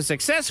managed to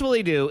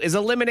successfully do is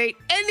eliminate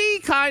any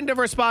kind of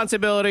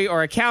responsibility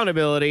or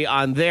accountability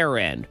on their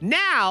end.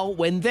 Now,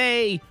 when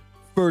they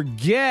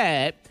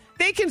forget,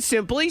 they can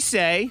simply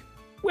say,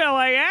 well,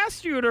 I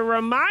asked you to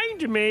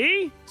remind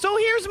me. So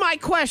here's my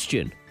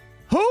question.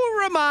 Who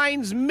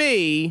reminds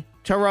me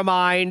to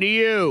remind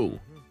you?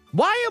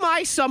 Why am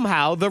I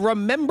somehow the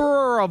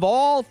rememberer of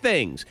all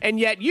things, and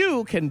yet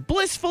you can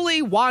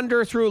blissfully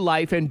wander through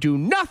life and do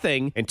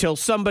nothing until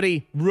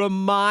somebody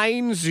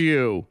reminds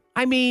you?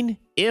 I mean,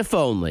 if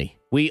only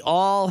we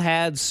all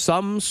had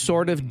some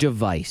sort of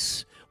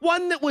device,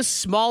 one that was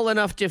small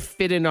enough to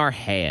fit in our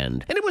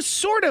hand, and it was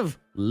sort of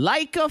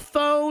like a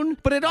phone,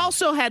 but it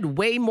also had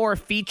way more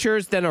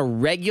features than a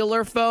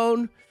regular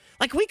phone.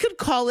 Like, we could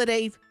call it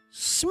a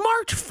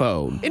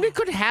smartphone, and it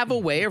could have a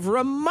way of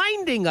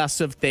reminding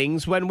us of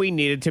things when we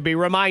needed to be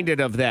reminded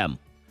of them.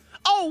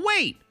 Oh,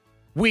 wait,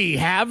 we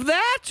have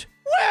that?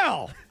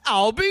 Well,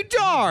 I'll be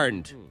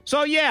darned.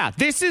 So yeah,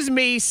 this is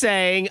me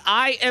saying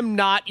I am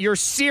not your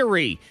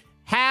Siri.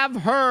 Have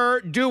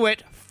her do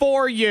it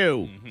for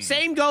you.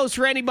 Same goes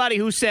for anybody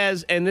who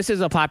says, and this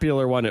is a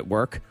popular one at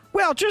work,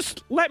 well,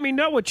 just let me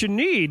know what you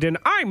need, and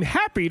I'm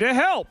happy to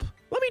help.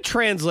 Let me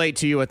translate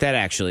to you what that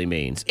actually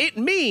means. It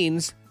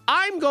means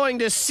I'm going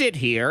to sit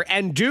here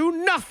and do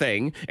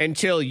nothing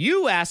until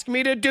you ask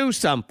me to do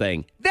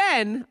something.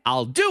 Then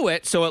I'll do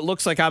it so it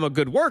looks like I'm a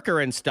good worker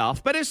and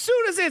stuff, but as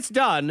soon as it's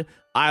done,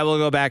 I will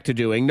go back to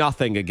doing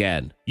nothing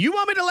again. You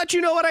want me to let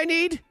you know what I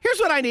need? Here's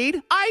what I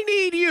need. I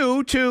need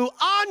you to,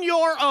 on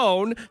your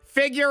own,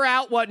 figure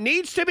out what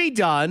needs to be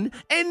done,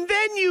 and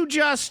then you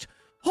just,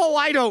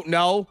 I don't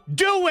know,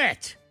 do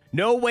it.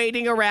 No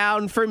waiting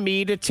around for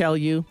me to tell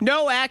you.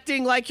 No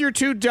acting like you're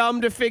too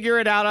dumb to figure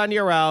it out on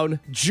your own.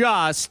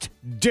 Just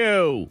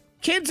do.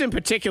 Kids in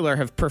particular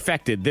have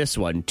perfected this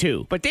one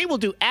too, but they will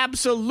do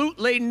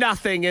absolutely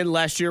nothing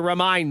unless you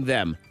remind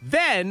them.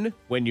 Then,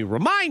 when you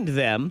remind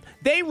them,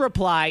 they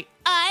reply,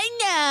 I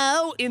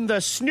know, in the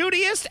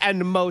snootiest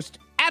and most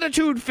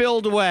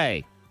attitude-filled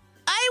way.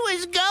 I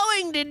was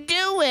going to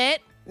do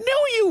it.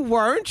 No, you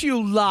weren't,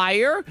 you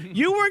liar.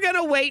 You were going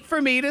to wait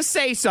for me to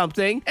say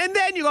something, and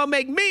then you're going to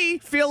make me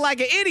feel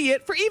like an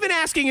idiot for even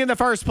asking in the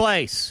first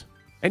place.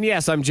 And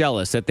yes, I'm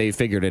jealous that they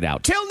figured it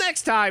out. Till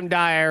next time,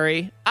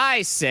 diary,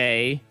 I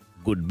say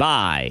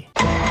goodbye.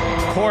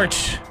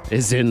 Court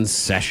is in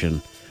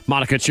session.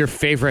 Monica, it's your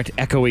favorite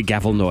echoey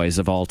gavel noise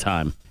of all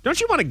time.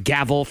 Don't you want to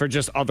gavel for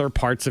just other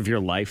parts of your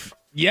life?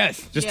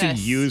 Yes. Just to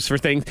use for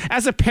things.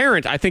 As a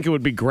parent, I think it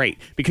would be great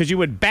because you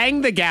would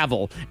bang the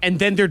gavel and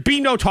then there'd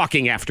be no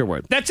talking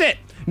afterward. That's it.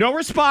 No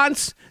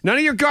response. None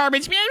of your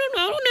garbage.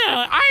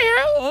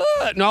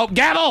 No,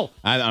 gavel.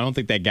 I don't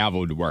think that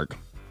gavel would work.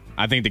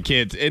 I think the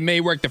kids, it may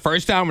work the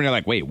first time when they're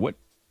like, wait, what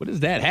What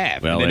does that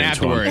have? Well, and then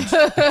Antoine.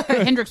 afterwards,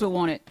 Hendrix would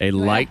want it. A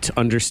light,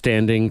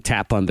 understanding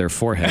tap on their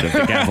forehead of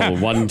the gavel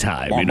one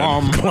time. You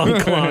know,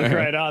 clunk, clunk,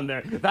 right on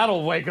there.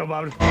 That'll wake them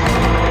up.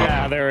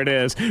 Yeah, there it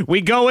is. We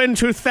go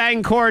into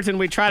Thang Court and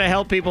we try to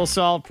help people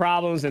solve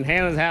problems. And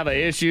Hannah's have an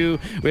issue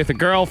with the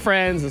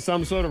girlfriends and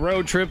some sort of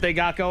road trip they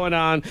got going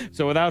on.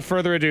 So without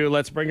further ado,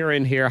 let's bring her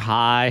in here.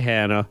 Hi,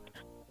 Hannah.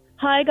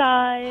 Hi,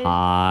 guys.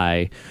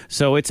 Hi.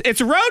 So it's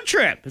a road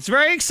trip. It's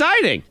very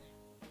exciting.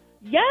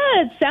 Yeah,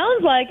 it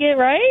sounds like it,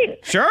 right?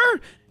 Sure.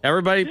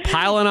 Everybody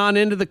piling on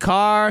into the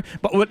car.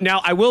 But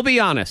now, I will be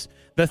honest.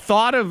 The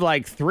thought of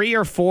like 3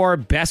 or 4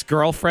 best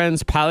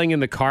girlfriends piling in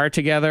the car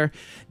together,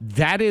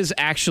 that is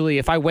actually,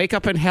 if I wake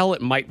up in hell,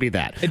 it might be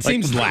that. it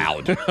seems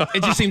loud.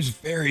 It just seems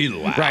very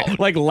loud. Right.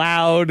 Like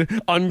loud,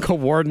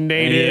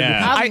 uncoordinated.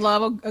 Yeah. I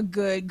love a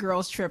good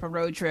girls trip, a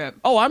road trip.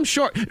 Oh, I'm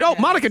sure. No,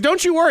 Monica,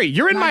 don't you worry.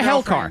 You're in my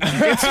hell car.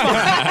 It's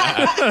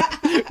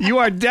fine. You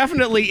are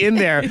definitely in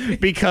there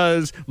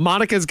because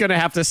Monica's going to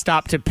have to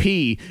stop to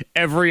pee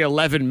every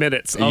 11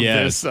 minutes of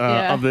Yes.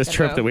 this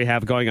trip go. that we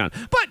have going on.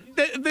 But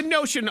the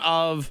notion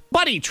of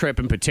buddy trip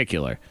in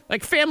particular,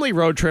 like family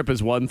road trip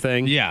is one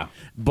thing. Yeah.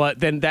 But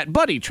then that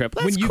buddy trip,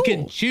 that's When you cool.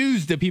 can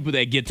choose the people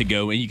that get to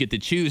go and you get to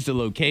choose the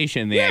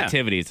location, the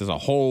activities, that's a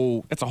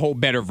whole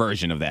better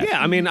version of that.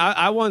 Yeah, I mean,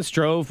 I once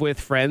drove with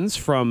friends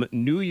from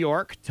New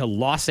York to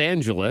Los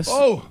Angeles.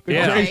 Oh,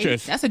 Yeah.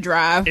 gracious. That's a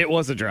drive. It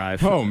was a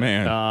drive. Oh,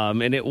 man.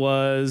 And it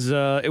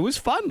was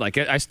fun. Like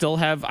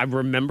I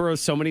remember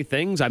so many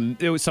things.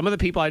 It was some of the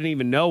people I didn't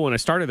even know when I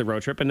started the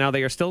road trip, and now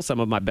they are still some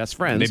of my best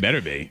friends. They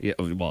better be. Yeah,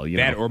 well, you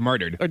Dead know. or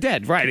murdered. Or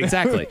dead, right?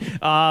 Exactly.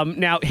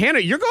 Now, Hannah,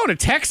 you're going to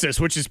Texas,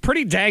 which is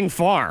pretty dang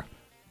far.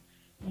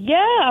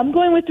 Yeah, I'm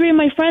going with 3 of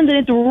my friends, and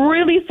it's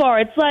really far.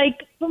 It's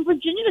like from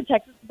Virginia to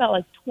Texas, about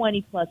like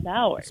 20-plus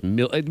hours.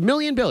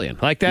 Million billion.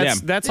 Like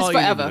that's Yeah. that's It's all you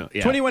need to forever. know.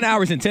 Yeah. 21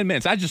 hours and 10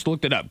 minutes. I just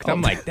looked it up because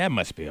I'm like, that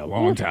must be a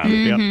long time.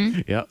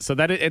 Yep. Yeah. So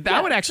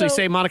I would actually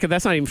say, Monica,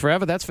 that's not even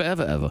forever. That's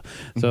forever, ever.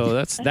 So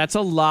that's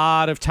a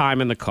lot of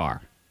time in the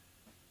car.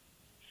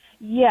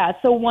 Yeah,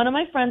 so one of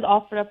my friends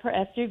offered up her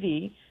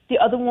SUV. The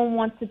other one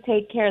wants to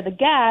take care of the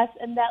gas,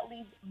 and that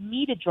leaves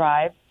me to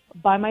drive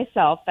by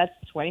myself. That's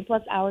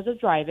 20-plus hours of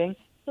driving.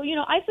 So,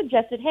 I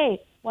suggested, hey,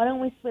 why don't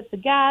we split the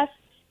gas,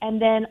 and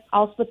then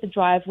I'll split the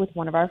drive with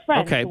one of our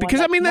friends. Okay, the one because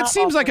I that's mean that not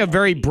seems like a offering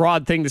very SUV.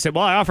 broad thing to say.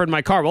 Well, I offered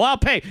my car. Well, I'll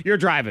pay. You're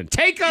driving.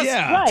 Take us.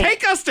 Yeah. Right.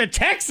 Take us to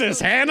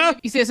Texas, Hannah.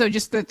 You said so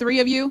just the 3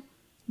 of you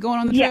going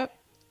on the Yeah. trip?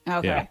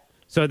 Okay.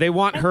 So they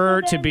want And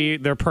her so to then- be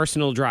their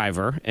personal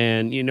driver,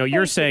 and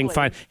you're saying,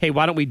 Basically. fine. Hey,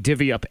 why don't we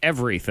divvy up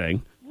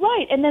everything?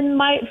 Right, and then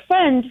my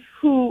friend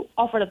who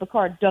offered up the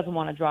car doesn't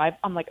want to drive.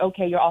 I'm like,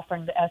 okay, you're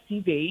offering the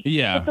SUV.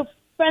 Yeah. But the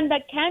friend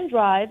that can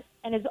drive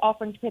and is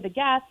offering to pay the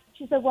gas,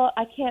 she said, well,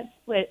 I can't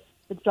split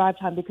the drive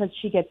time because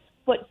she gets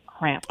foot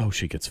cramp. Oh,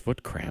 she gets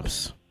foot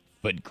cramps.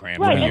 Foot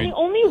cramp. Right, when and the you're-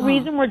 only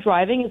reason we're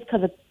driving is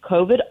because of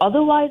COVID.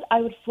 Otherwise,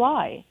 I would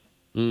fly.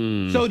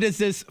 So does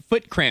this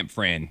foot cramp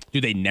friend,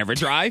 do they never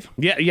drive?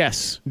 Yeah.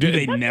 Yes. Do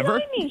they That's never?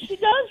 what I mean. She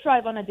does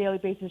drive on a daily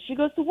basis. She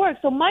goes to work.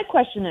 So my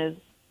question is,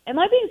 am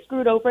I being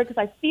screwed over? Because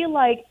I feel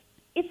like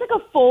it's like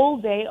a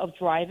full day of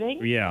driving.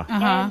 Yeah.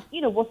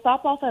 And, we'll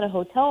stop off at a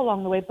hotel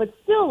along the way, but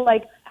still,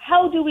 like,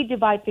 how do we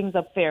divide things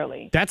up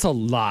fairly? That's a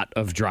lot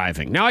of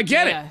driving. Now, I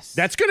get Yes. it.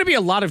 That's going to be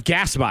a lot of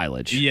gas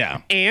mileage.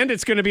 Yeah. And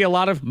it's going to be a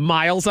lot of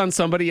miles on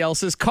somebody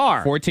else's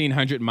car.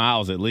 1,400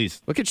 miles at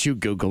least. Look at you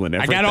Googling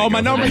everything. I got all my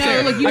over numbers there. here.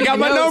 I know, look, you I got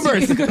make my notes.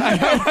 numbers. I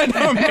got my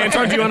numbers.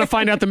 Antoine, do you want to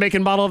find out the make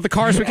and model of the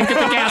car so we can get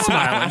the gas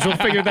mileage? We'll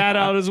figure that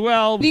out as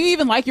well. Do you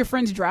even like your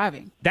friends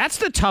driving? That's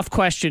the tough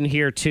question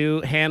here,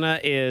 too, Hannah,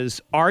 is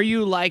are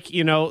you like,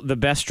 the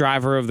best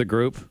driver of the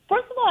group?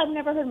 First of all, I've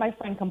never heard my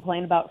friend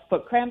complain about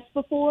foot cramps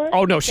before.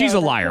 Oh, no, she's So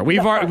a liar. that's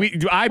We've the already,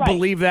 first. I Right.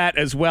 believe that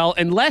as well.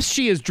 Unless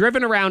she is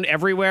driven around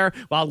everywhere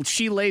while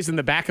she lays in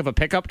the back of a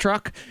pickup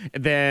truck,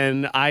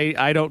 then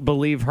I don't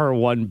believe her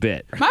one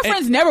bit. My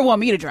friends never want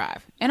me to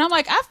drive. And I'm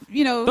like,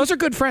 Those are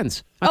good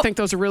friends. I think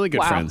those are really good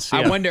wow. friends.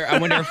 I Yeah.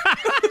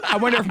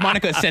 wonder if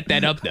Monica set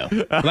that up though.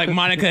 Like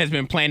Monica has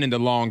been planning the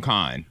long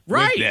con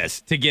Right. with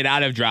this to get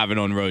out of driving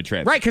on road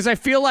trips. Right, because I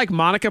feel like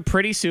Monica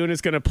pretty soon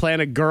is going to plan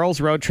a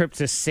girls' road trip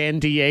to San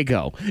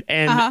Diego.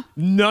 And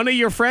none of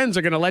your friends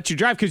are going to let you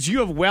drive because you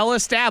have well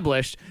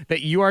established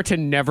that you are to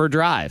never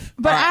drive.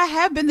 but I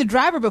have been the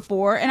driver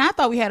before, and I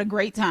thought we had a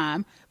great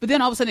time. But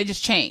then all of a sudden it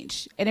just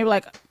changed. And they were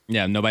like,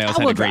 Yeah, nobody else I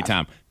had will a great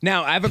drive. time.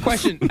 Now I have a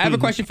question. I have a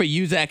question for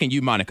you, Zach, and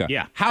you, Monica.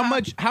 Yeah. How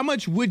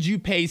much would you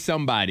pay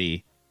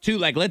somebody to,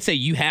 like, let's say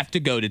you have to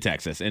go to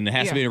Texas and it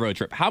has to be a road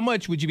trip. How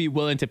much would you be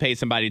willing to pay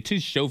somebody to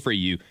chauffeur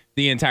you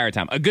the entire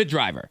time? A good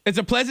driver. It's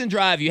a pleasant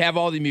drive. You have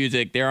all the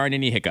music. There aren't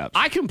any hiccups.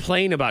 I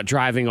complain about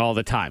driving all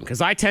the time because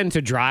I tend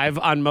to drive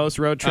on most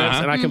road trips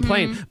and I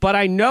complain. But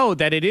I know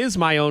that it is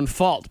my own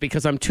fault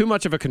because I'm too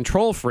much of a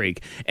control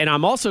freak. And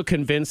I'm also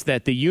convinced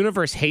that the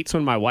universe hates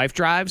when my wife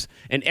drives.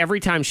 And every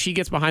time she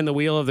gets behind the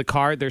wheel of the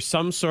car, there's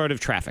some sort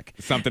of traffic.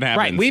 Something happens.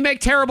 Right. We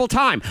make terrible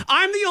time.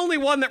 I'm the only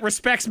one that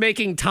respects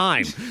making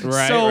time.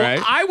 Right, So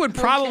right. I'd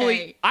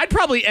probably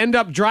Okay. end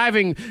up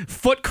driving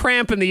foot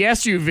cramp in the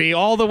SUV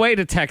all the way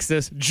to Texas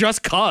this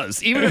just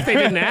cuz, even if they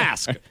didn't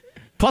ask.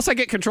 Plus, I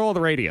get control of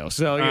the radio,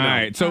 so you know. All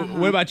right. So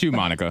what about you,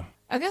 Monica?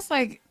 I guess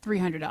like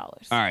 $300. All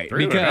right.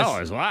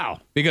 $300, wow.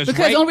 Because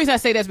the only reason I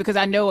say that is because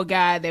I know a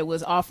guy that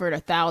was offered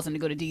 $1,000 to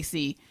go to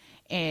DC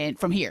and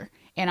from here,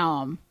 and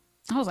I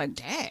was like,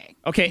 dang.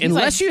 Okay, He's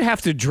unless like, you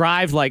have to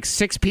drive like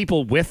 6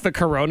 people with the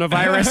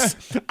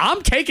coronavirus,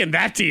 I'm taking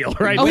that deal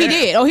right Oh, there. he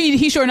did. Oh,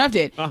 he sure enough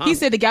did. He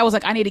said the guy was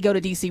like, I need to go to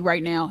DC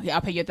right now. Yeah,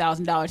 I'll pay you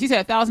 $1,000. He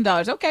said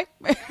 $1,000. Okay.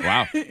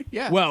 Wow.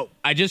 Yeah. Well,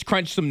 I just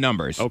crunched some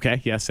numbers. Okay,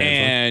 yes,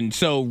 Angela. And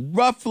so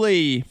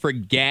roughly for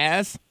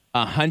gas,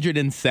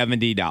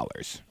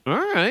 $170. All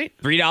right.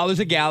 $3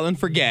 a gallon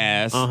for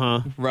gas.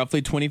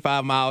 Roughly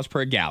 25 miles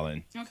per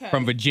gallon. Okay.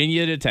 From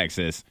Virginia to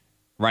Texas,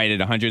 right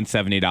at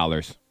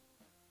 $170.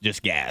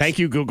 Just gas. Thank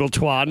you, Google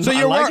Twan. So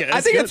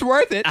I think it's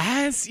worth it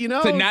As, you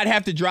know. to not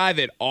have to drive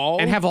at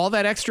all. And have all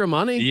that extra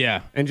money.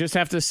 Yeah. And just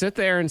have to sit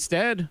there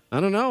instead.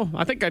 I don't know.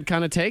 I think I'd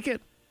kind of take it.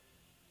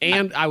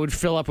 And I would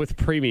fill up with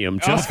premium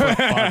just for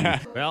fun.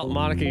 Well,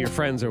 Monica, your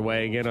friends are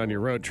weighing in on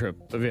your road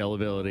trip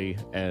availability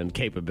and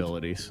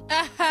capabilities.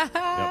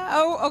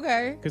 Oh,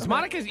 okay. Because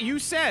Monica, you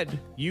said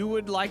you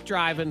would like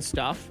driving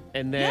stuff,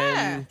 and then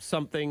Yeah.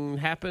 something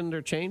happened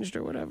or changed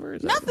or whatever.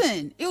 Is that-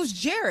 Nothing. It was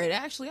Jared.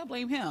 Actually, I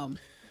blame him.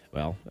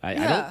 Well, I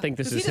Yeah, don't think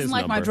this 'cause is he his doesn't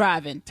like my number.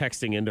 driving.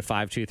 Texting into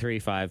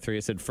 52353,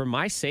 it said, for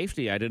my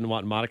safety, I didn't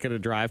want Monica to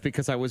drive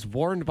because I was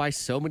warned by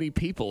so many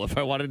people if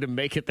I wanted to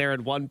make it there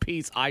in one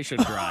piece, I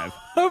should drive.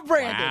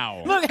 Brandon.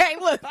 Wow. Look, hey,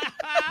 look.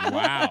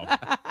 Wow.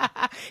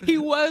 He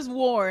was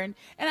warned.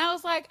 And I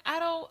was like, I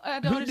don't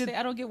understand.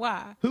 I don't get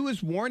why. Who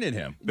was warning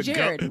him?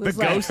 Jared the was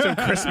like, ghost of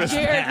Christmas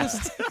Jared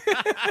past.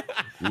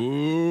 was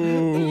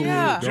Ooh.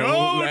 Yeah.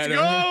 Don't go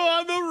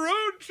on the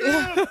road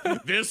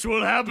trip. This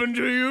will happen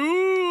to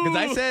you. Because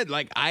I said,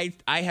 like, I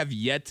have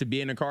yet to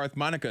be in a car with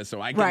Monica,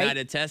 so I cannot Right.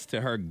 attest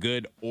to her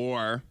good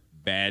or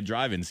bad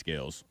driving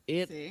skills.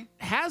 It See?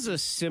 has a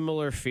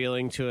similar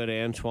feeling to it,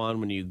 Antoine,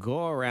 when you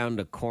go around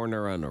a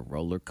corner on a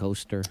roller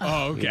coaster.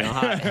 Oh, okay. You know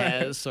how it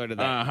has sort of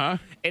that. Uh-huh.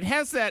 It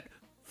has that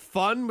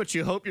fun, but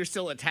you hope you're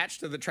still attached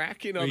to the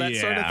track, you know, that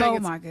sort of Yeah. thing. Oh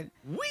It's- my goodness.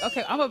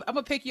 Okay, I'm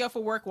gonna pick you up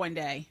for work one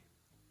day.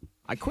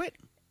 I quit.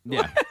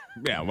 Yeah.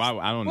 Yeah. Why?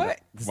 I don't know. What?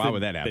 Why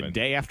would that The happen?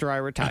 day after I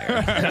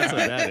retire. That's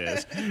what that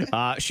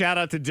is. Shout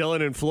out to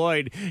Dylan and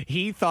Floyd.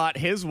 He thought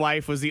his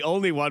wife was the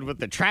only one with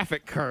the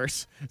traffic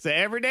curse. So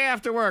every day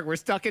after work, we're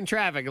stuck in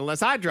traffic.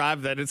 Unless I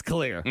drive, then it's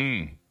clear.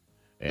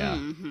 Yeah.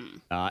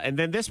 And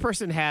then this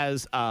person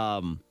has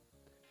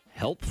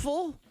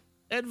helpful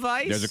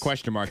advice. There's a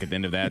question mark at the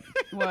end of that.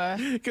 What?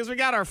 Because we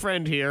got our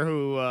friend here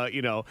who,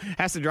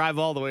 has to drive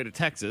all the way to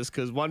Texas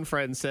because one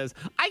friend says,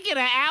 I get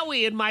an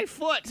owie in my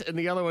foot. And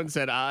the other one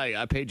said,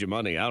 I paid you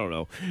money. I don't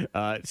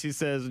know. She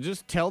says,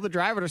 just tell the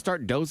driver to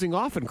start dozing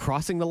off and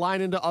crossing the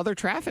line into other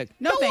traffic.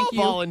 No, They'll thank all you.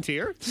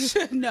 volunteer.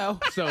 No.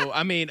 So,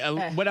 I mean,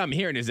 what I'm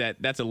hearing is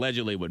that's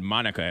allegedly what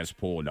Monica has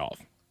pulled off.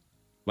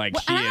 Like,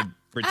 Well, she had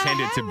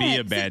pretended to be a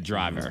haven't. bad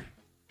driver.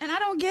 And I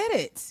don't get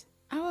it.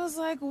 I was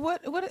like,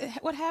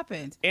 what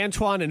happened?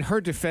 Antoine, in her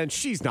defense,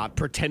 she's not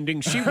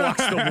pretending. She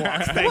walks the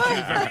walk. Thank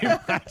you very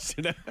much.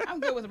 I'm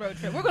good with a road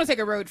trip. We're gonna take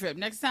a road trip.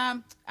 Next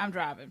time, I'm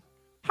driving.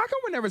 How come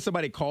whenever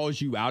somebody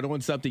calls you out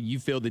on something, you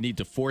feel the need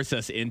to force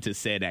us into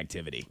said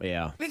activity?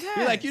 Yeah. Because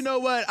You're like, you know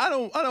what? I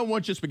don't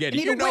want your spaghetti.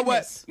 You need You a know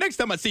witness. what? Next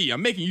time I see you,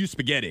 I'm making you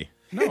spaghetti.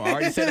 No, I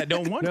already said I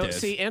don't want No, this.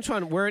 see,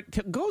 Antoine, where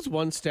it goes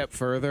one step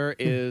further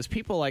is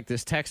people like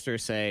this texter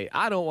say,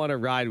 I don't want to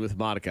ride with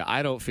Monica.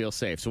 I don't feel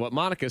safe. So what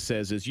Monica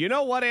says is, you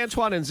know what,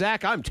 Antoine and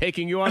Zach, I'm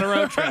taking you on a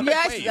road trip.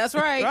 Yes, that's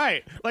right.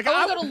 Right. Like, I'll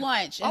I'm- go to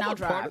lunch and I'm I'll a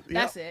part drive. of-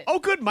 That's yeah. it. Oh,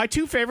 good. My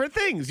two favorite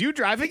things. You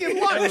driving and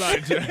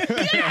lunch.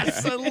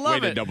 Yes, I love Way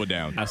it. to double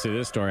down. I see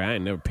this story. I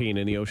ain't never peeing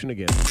in the ocean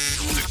again.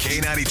 The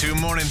K92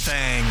 Morning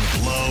Thing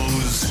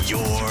blows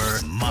your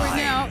Right mind.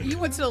 now, you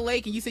went to the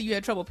lake and you said you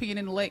had trouble peeing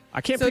in the lake. I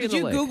can't so pee in did the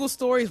you lake. Google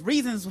stories,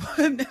 reasons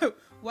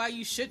why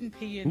you shouldn't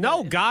pee in?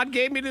 No, the God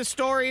gave me this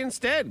story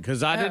instead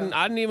because I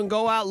didn't even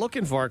go out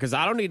looking for it because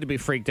I don't need to be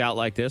freaked out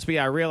like this. But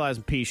yeah, I realize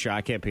I'm pee shy.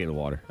 I can't pee in the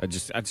water. I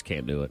just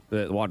can't do it.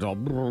 The water's all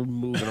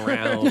moving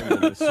around.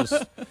 And it's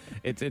just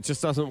it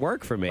just doesn't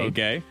work for me.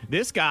 Okay.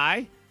 This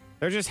guy,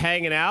 they're just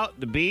hanging out at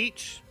the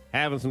beach,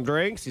 having some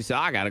drinks. He said,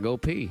 I gotta go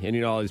pee. And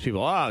you know all these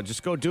people,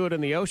 just go do it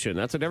in the ocean.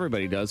 That's what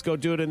everybody does. Go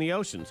do it in the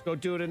ocean. Let's go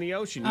do it in the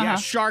ocean. Yeah,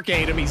 shark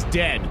ate him. He's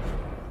dead.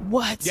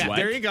 What? Yeah, What?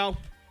 there you go.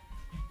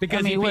 Because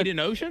I mean, he what- peed in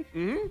the ocean?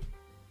 Mm-hmm.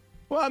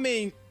 Well, I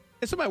mean,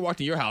 if somebody walked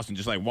in your house and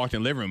just like walked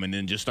in the living room and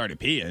then just started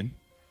peeing,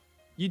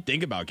 you'd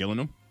think about killing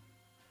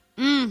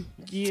them.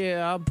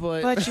 Yeah,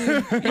 But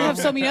you have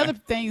so many other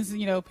things,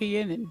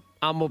 peeing and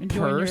I'm a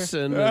enjoying your-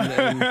 person.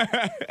 and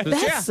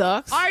that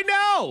sucks. I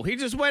know. He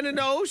just went in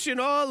the ocean.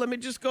 Oh, let me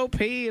just go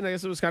pee. And I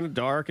guess it was kind of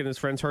dark, and his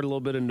friends heard a little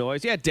bit of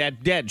noise. Yeah,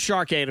 dead.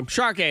 Shark ate him.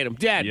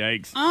 Dead.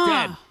 Yikes.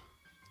 Dead.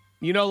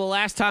 You know the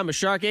last time a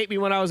shark ate me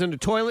when I was in the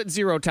toilet?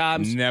 0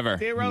 times. Never.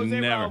 Zero.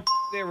 Never.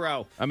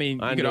 I I mean,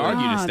 you I could know.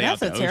 argue to stay out that's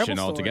the a terrible ocean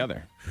story.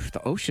 altogether.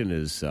 The ocean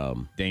is,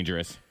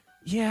 Dangerous.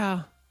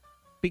 yeah.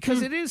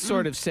 Because it is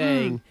sort of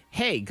saying,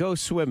 hey, go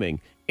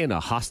swimming. in a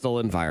hostile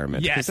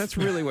environment. 'Cause that's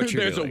really what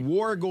you're There's doing. a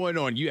war going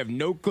on. You have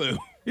no clue.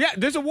 Yeah,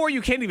 there's a war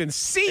you can't even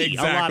see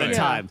a lot of Exactly.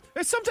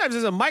 time. Sometimes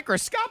there's a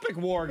microscopic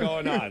war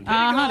going on.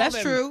 That's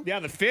true.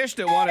 Yeah, the fish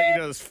that want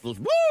to,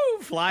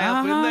 fly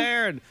up in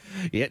there, and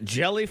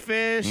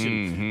jellyfish.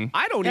 And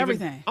I don't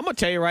Everything. even. I'm gonna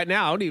tell you right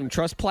now, I don't even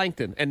trust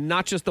plankton, and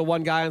not just the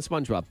one guy on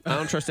SpongeBob. I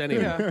don't trust any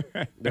of them.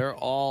 They're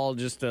all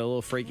just a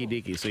little freaky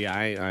deaky. So yeah,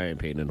 I ain't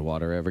peeing in the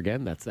water ever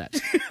again. That's that.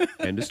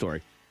 End of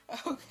story.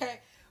 Okay.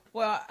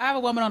 Well, I have a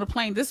woman on a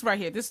plane. This right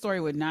here, this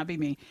story would not be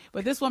me.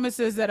 But this woman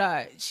says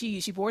that she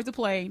boards the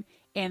plane,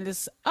 and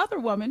this other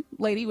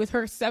lady with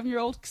her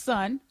 7-year-old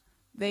son,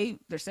 they're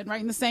sitting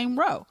right in the same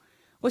row.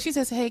 Well, she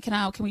says, "Hey,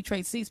 can we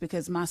trade seats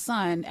because my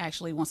son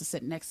actually wants to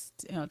sit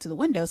next to the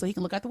window so he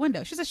can look out the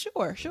window." She says,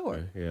 "Sure."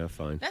 Yeah,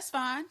 fine. That's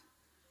fine.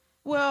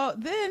 Well,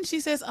 then she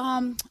says,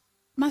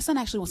 "My son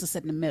actually wants to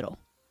sit in the middle,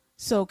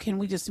 so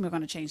we're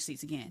going to change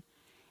seats again."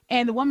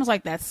 And the woman's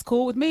like, "That's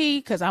cool with me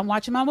because I'm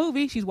watching my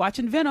movie." She's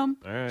watching Venom.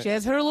 All right. She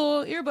has her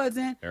little earbuds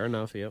in. Fair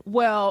enough. Yep.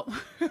 Well,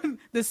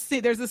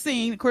 there's a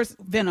scene, of course,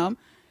 Venom.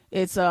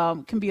 It's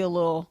can be a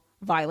little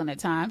violent at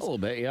times. A little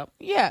bit. Yep.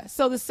 Yeah.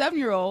 So the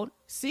 7-year-old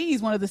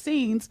sees one of the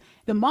scenes.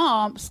 The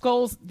mom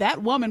scolds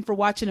that woman for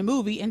watching a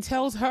movie and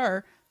tells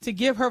her to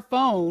give her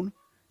phone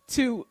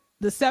to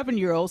the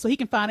 7-year-old so he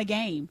can find a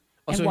game.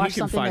 Oh, and so watch he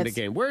can something find a that's-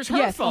 game. Where's her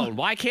Yes. phone?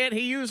 Why can't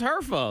he use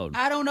her phone?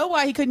 I don't know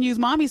why he couldn't use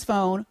mommy's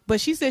phone,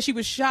 but she said she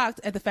was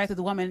shocked at the fact that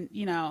the woman,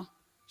 she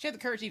had the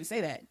courage to even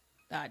say that.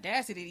 The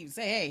audacity to even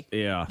say, "Hey,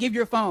 Yeah. give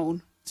your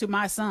phone to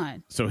my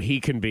son." So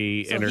he can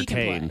be So he can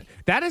entertained. play.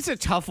 That is a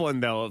tough one,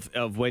 though,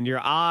 of when you're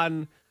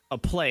on a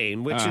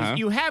plane, which is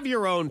you have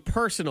your own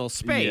personal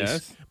space,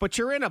 Yes. but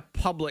you're in a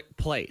public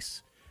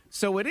place.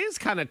 So it is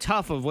kind of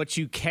tough of what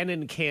you can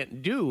and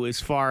can't do as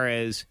far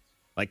as,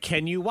 like,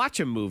 can you watch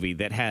a movie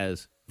that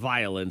has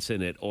violence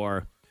in it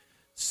or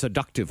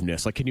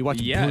seductiveness? Like, can you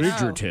watch Yes.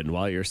 Bridgerton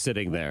while you're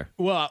sitting there?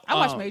 Well, I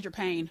watched Major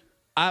Payne.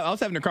 I was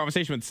having a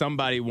conversation with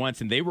somebody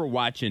once, and they were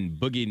watching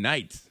Boogie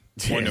Nights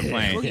on the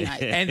plane, Boogie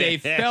Nights. and they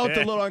felt a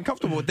little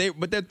uncomfortable.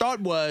 But their thought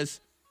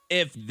was,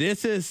 if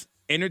this is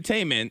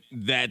entertainment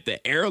that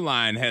the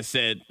airline has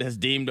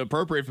deemed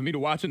appropriate for me to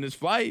watch on this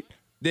flight,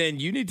 then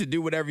you need to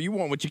do whatever you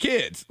want with your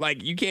kids.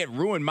 Like, you can't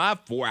ruin my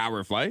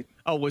 4-hour flight.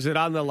 Oh, was it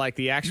on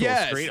the actual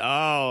Yes. screen?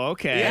 Oh,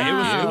 okay. Yeah, It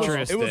was it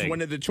interesting. was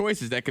one of the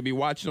choices that could be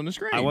watched on the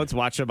screen. I once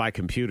watched on my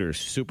computer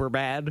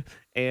Superbad.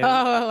 And Oh,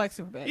 I like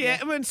Superbad. yeah,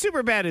 I mean,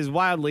 Superbad is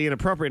wildly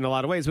inappropriate in a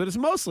lot of ways, but it's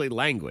mostly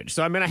language.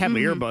 So, I mean, I have my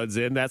earbuds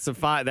in. That's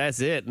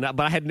it. But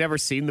I had never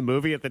seen the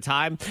movie at the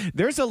time.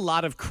 There's a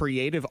lot of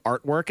creative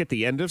artwork at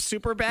the end of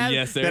Superbad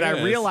Yes, there that I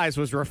is. realized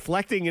was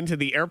reflecting into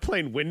the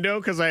airplane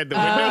window because I had the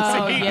window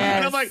Oh, seat. yes.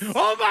 And I'm like,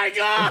 oh, my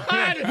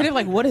God. And they're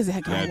like, "What is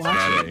that guy That's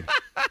watching?"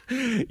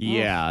 funny.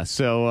 Yeah,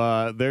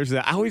 so there's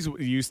that. I always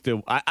used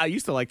to. I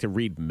used to like to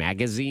read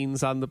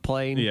magazines on the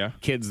plane. Yeah.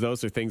 Kids,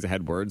 those are things that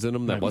had words in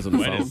them. That wasn't a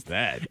What phone. is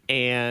that?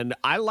 And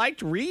I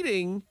liked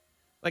reading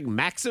like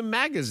Maxim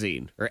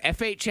magazine or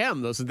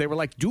FHM. They were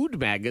like dude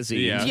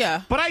magazines. Yeah.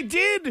 Yeah. But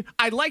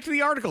I liked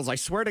the articles. I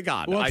swear to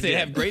God. Well, I they did.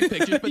 have great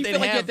pictures, but You they feel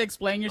like you have have to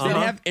explain they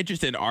yourself. have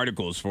interesting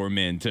articles for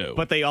men too.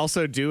 But they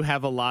also do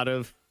have a lot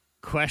of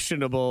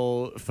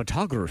questionable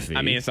photography.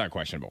 I mean, it's not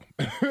questionable.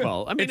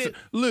 well, I mean, It's it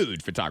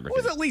lewd photography.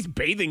 was at least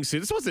bathing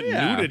suits. This wasn't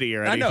Yeah. nudity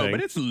or I anything. know,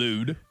 but it's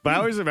lewd. But I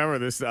always remember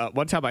this.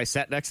 One time I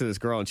sat next to this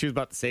girl, and she was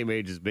about the same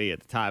age as me at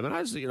the time. And I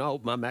was,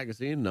 opened my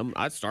magazine, and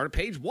I started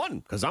page 1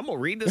 because I'm going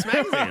to read this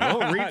magazine. I'm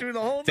going to read through the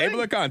whole thing.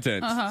 Table of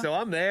contents. So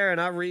I'm there, and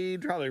I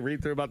probably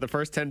read through about the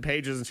first 10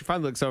 pages. And she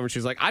finally looks over, and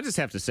she's like, I just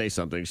have to say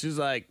something. She's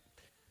like,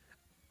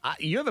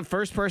 you're the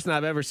first person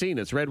I've ever seen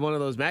that's read one of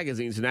those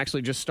magazines and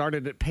actually just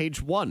started at page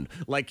 1.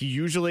 Like,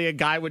 usually a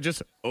guy would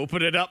just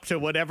open it up to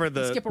whatever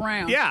the... Skip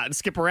around. Yeah, and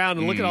skip around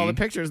and look at all the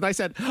pictures. And I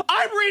said,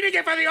 I'm reading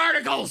it for the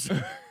articles!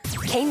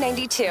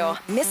 K92,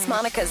 Miss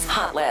Monica's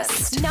Hot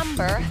List.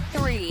 Number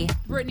 3.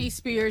 Britney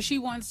Spears, she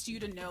wants you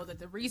to know that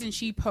the reason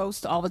she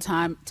posts all the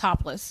time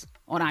topless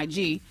on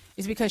IG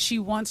is because she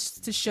wants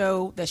to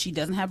show that she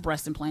doesn't have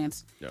breast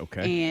implants.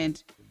 Okay.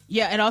 And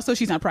also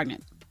she's not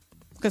pregnant.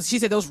 Because she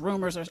said those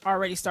rumors are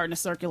already starting to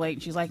circulate.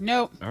 And she's like,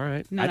 nope. All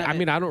right. none of I it.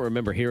 mean, I don't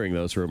remember hearing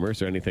those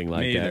rumors or anything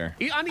like Me that.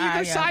 either. On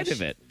either Yeah, side but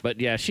of it. But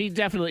yeah,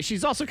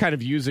 she's also kind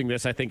of using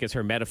this, I think, as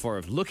her metaphor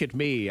of, look at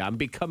me, I'm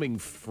becoming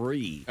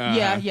free.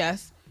 Yeah,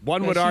 yes.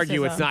 One Yeah, would she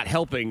argue says, it's not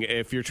helping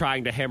if you're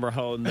trying to hammer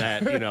home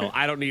that,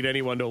 I don't need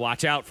anyone to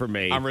watch out for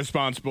me. I'm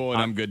responsible and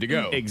I'm good to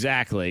go.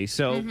 Exactly.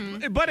 So,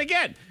 but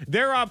again,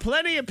 there are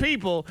plenty of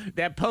people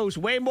that post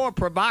way more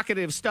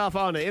provocative stuff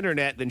on the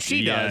internet than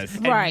she does. Yes.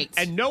 And- Right.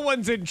 And no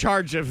one's in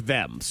charge of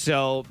them.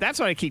 So that's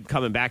what I keep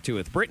coming back to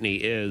with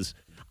Britney is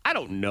I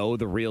don't know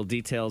the real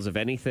details of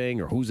anything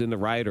or who's in the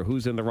right or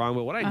who's in the wrong.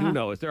 But what I do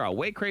know is there are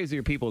way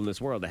crazier people in this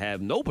world that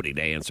have nobody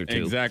to answer to.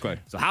 Exactly.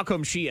 So how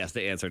come she has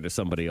to answer to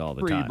somebody all the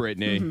Free time?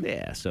 Britney.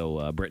 Yeah. So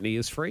Britney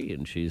is free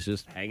and she's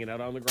just hanging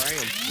out on the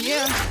ground.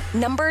 Yeah.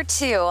 Number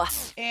 2.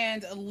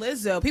 And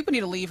Lizzo, people need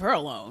to leave her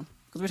alone.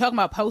 because we're talking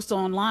about posts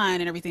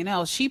online and everything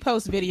else. She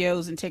posts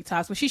videos and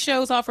TikToks where she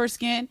shows off her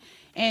skin,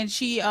 and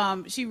she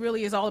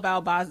really is all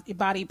about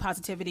body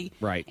positivity.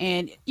 Right.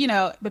 And,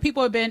 but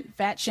people have been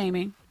fat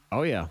shaming.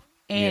 Oh, yeah.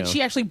 And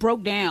she actually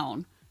broke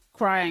down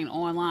crying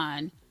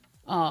online.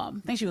 I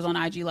think she was on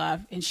IG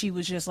Live, and she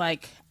was just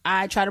like,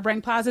 I try to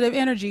bring positive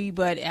energy,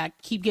 but I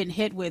keep getting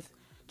hit with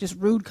just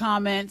rude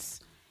comments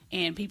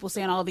and people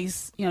saying all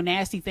these,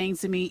 nasty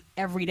things to me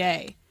every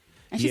day.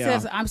 And she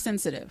says, I'm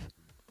sensitive.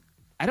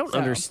 I don't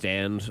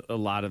understand a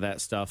lot of that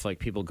stuff, like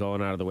people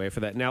going out of the way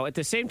for that. Now, at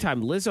the same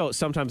time, Lizzo,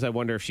 sometimes I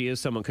wonder if she is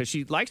someone, because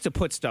she likes to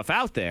put stuff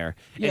out there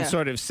and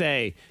sort of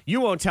say, you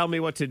won't tell me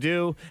what to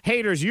do.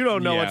 Haters, you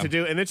don't know what to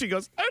do. And then she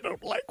goes, I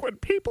don't like when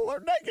people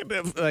are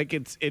negative. Like,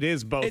 it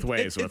is both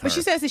ways with her. But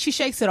she says that she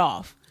shakes it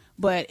off.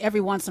 But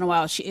every once in a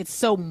while, it's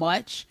so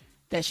much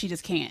that she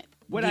just can't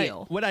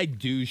deal. What I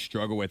do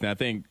struggle with, and I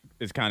think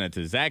is kind of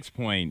to Zach's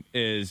point,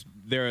 is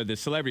there are the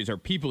celebrities or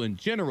people in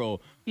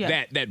general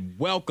that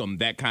welcome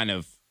that kind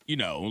of,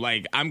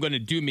 like, I'm going to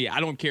do me. I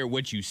don't care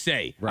what you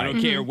say. Right. I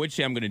don't care what you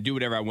say. I'm going to do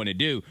whatever I want to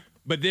do.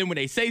 But then when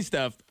they say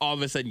stuff, all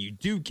of a sudden you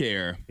do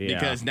care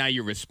because now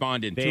you're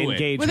responding to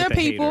it. Well, they're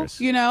people,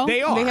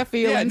 They are. They have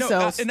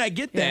feelings. And I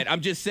get that.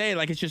 I'm just saying,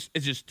 like, it's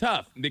just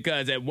tough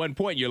because at one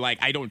point you're like,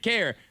 I don't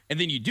care. And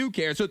then you do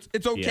care. So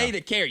it's okay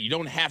to care. You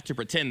don't have to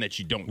pretend that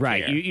you don't care.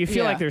 Right. You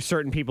feel like there's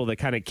certain people that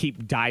kind of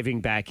keep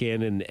diving back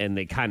in and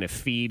they kind of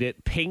feed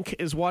it. Pink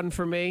is one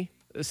for me.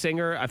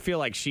 Singer, I feel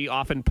like she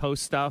often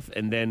posts stuff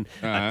and then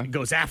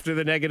goes after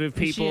the negative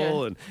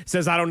people and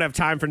says, I don't have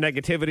time for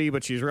negativity,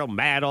 but she's real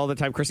mad all the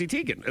time. Chrissy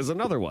Teigen is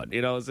another one.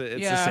 It's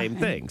the same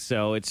thing.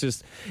 So it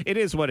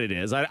is what it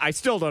is. I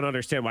still don't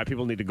understand why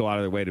people need to go out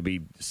of their way to be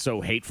so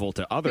hateful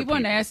to other people.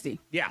 People are nasty.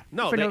 Yeah.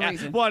 No, for no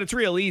reason. Well, it's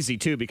real easy,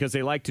 too, because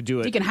they like to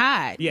do it. You can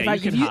hide. Yeah,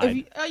 like, you can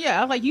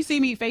hide. Like you see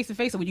me face to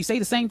face, and would you say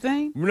the same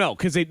thing? No,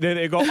 because they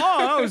go,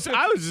 I was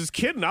just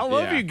kidding. I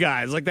love you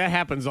guys. Like, that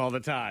happens all the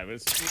time.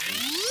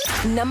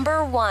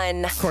 Number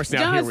 1. Of course, now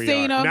John here we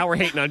Cena. are. Now we're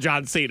hating on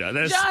John Cena.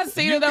 John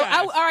Cena, though.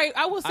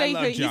 I will say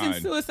that he's in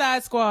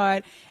Suicide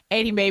Squad,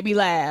 and he made me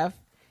laugh,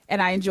 and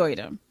I enjoyed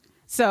him.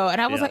 So, and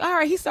I was like, all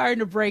right, he's starting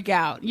to break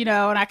out, and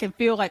I can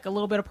feel like a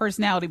little bit of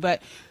personality,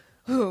 but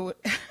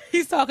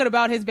he's talking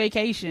about his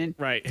vacation.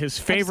 Right, his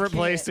favorite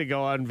place to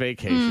go on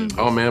vacation.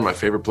 Oh, man, my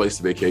favorite place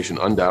to vacation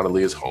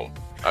undoubtedly is home.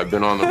 I've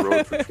been on the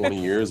road for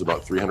 20 years,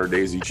 about 300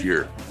 days each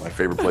year. My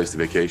favorite place to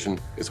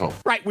vacation is home.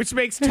 Right, which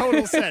makes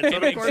total sense.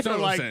 It makes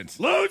total sense.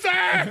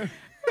 Loser!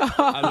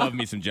 I love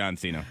me some John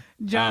Cena.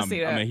 John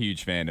Cena. I'm a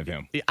huge fan of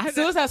him.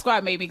 Suicide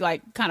Squad made me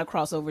kind of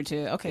cross over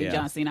to,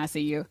 John Cena, I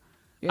see you.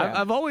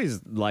 Yeah. I've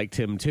always liked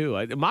him, too.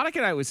 Monica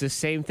and I was the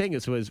same thing.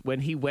 It was when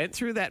he went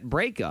through that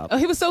breakup. Oh,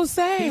 he was so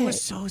sad. He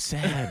was so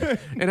sad.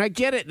 And I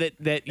get it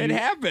that it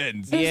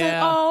happens. He's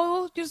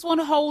like, just want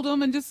to hold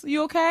him and just,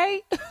 you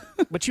okay?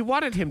 But you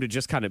wanted him to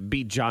just kind of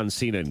be John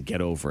Cena and get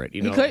over it.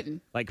 He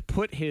couldn't. Like,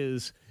 put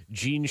his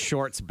jean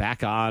shorts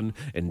back on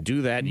and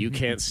do that you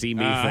can't see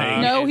me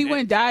thing. No, he went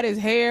and dyed his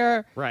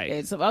hair. Right.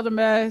 And some other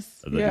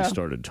mess. And then he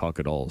started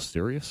talking all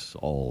serious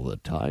all the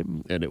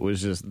time. And it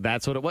was just,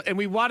 that's what it was. And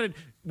we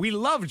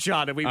loved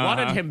John and we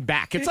wanted him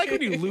back. It's like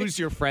when you lose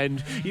your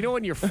friend.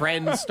 When your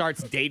friend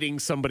starts dating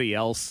somebody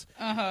else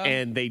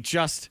and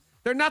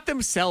they're not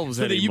themselves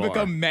so anymore. So that you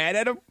become mad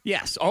at them?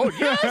 Yes. Oh,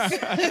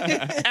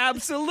 yes.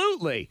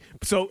 Absolutely.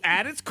 So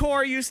at its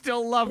core, you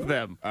still love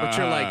them. But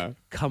you're like,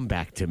 come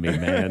back to me,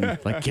 man.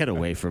 Like, get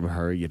away from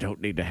her. You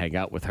don't need to hang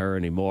out with her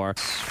anymore.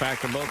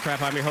 Factor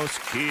Bullcrap. I'm your host,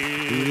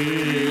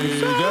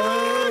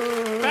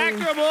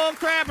 Factor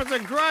Bullcrap. It's a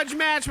grudge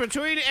match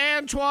between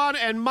Antoine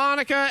and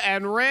Monica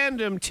and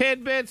random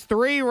tidbits.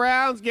 3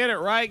 rounds. Get it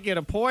right, get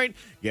a point.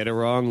 Get it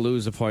wrong,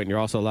 lose a point. And you're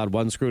also allowed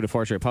 1 screw to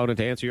force your opponent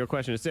to answer your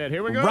question instead.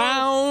 Here we go.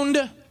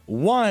 Round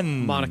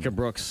 1. Monica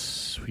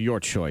Brooks, your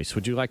choice.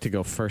 Would you like to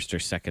go first or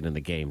second in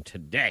the game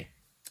today?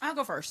 I'll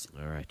go first.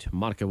 All right.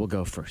 Monica will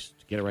go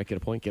first. Get it right, get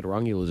a point. Get it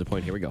wrong, you lose a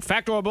point. Here we go.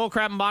 Fact or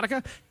bullcrap,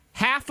 Monica.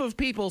 Half of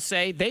people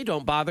say they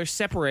don't bother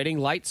separating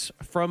lights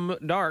from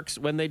darks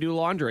when they do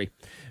laundry.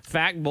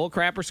 Fact,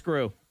 bullcrap, or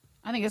screw?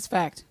 I think it's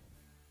fact.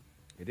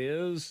 It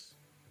is...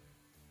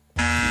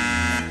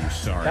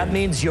 Sorry. That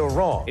means you're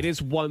wrong. It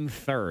is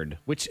 1/3,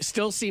 which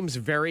still seems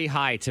very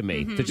high to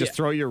me to just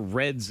throw your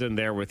reds in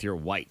there with your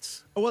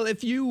whites. Well,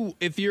 if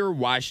you're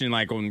washing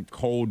like on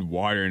cold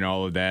water and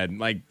all of that,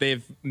 like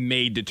they've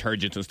made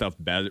detergents and stuff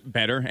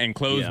better and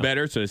clothes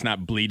better, so it's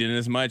not bleeding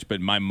as much. But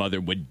my mother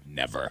would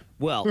never.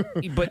 Well,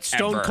 but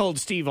Stone Cold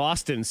Steve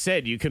Austin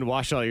said you can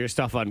wash all your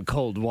stuff on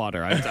cold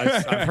water. I've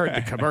heard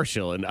the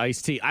commercial and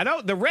iced tea. I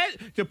know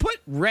to put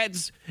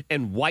reds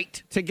and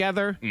white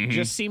together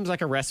just seems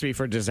like a recipe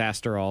for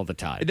disaster all the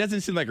time. It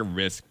doesn't seem like a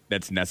risk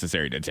that's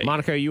necessary to take.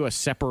 Monica, are you a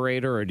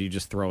separator or do you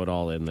just throw it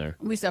all in there?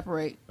 We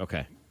separate.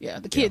 Okay. Yeah,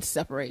 the kids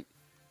separate.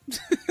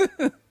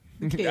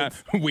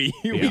 Kids. We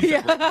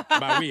separate.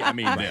 By we, I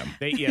mean them.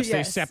 They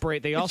Yes.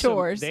 separate. They The also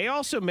chores. they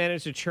also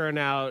manage to churn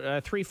out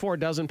 3-4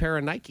 dozen pair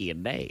of Nike a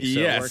day. So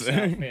Yes. it works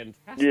out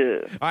fantastic.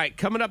 Yeah. All right,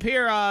 coming up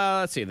here.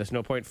 Let's see. There's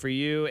no point for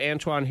you,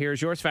 Antoine.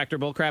 Here's yours. Factor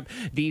bullcrap.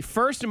 The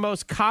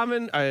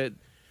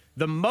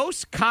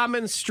most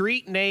common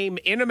street name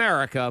in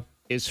America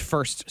is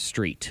First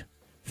Street.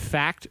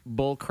 Fact,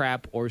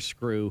 bullcrap, or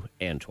screw,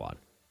 Antoine.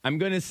 I'm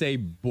going to say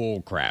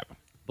bullcrap.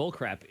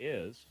 Bullcrap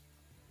is.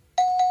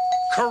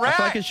 I feel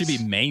like it should be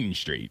Main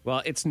Street.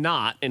 Well, it's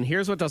not. And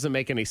here's what doesn't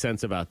make any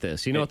sense about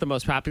this. You know what the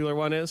most popular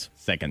one is?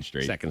 Second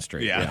Street. Second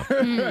Street.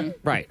 Yeah.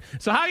 Right.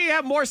 So how do you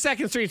have more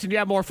Second Streets and you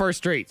have more First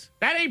Streets?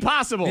 That ain't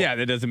possible. Yeah,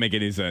 that doesn't make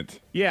any sense.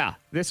 Yeah.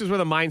 This is where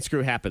the mind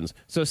screw happens.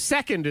 So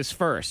second is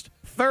first.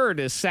 Third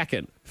is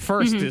second.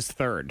 First is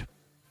third.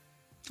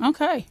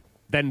 Okay.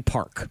 Then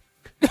park.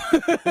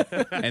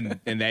 And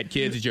that,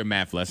 kids, is your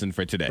math lesson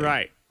for today.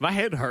 Right. My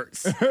head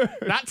hurts.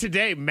 Not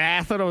today,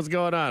 math. I don't know what's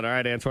going on. All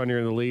right, Antoine, you're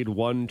in the lead.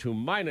 1 to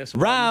 -1.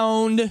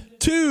 Round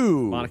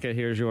 2. Monica,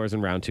 here's yours in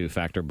round 2.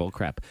 Factor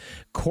bullcrap.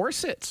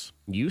 Corsets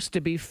used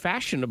to be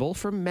fashionable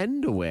for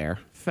men to wear.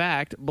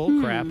 Fact,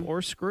 bullcrap,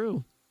 or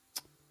screw.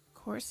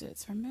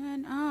 Corsets for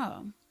men.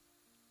 Oh.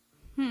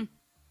 I'm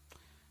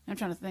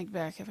trying to think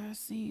back. Have I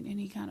seen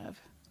any kind of,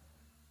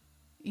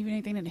 even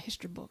anything in the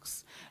history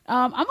books?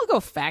 I'm going to go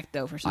fact,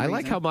 though, for some I reason.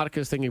 like how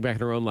Monica's thinking back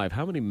in her own life.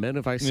 How many men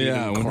have I seen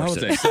in when I was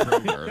corsets?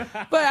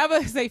 But I'm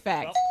going to say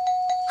fact.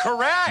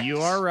 Correct. You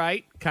are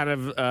right. Kind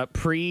of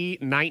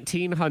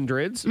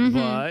pre-1900s,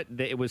 but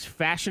it was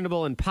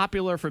fashionable and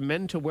popular for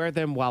men to wear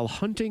them while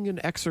hunting and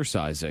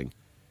exercising.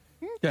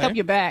 Help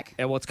your back.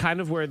 And what's kind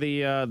of where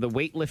the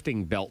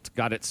weightlifting belt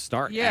got its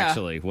start, Yeah.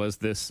 actually, was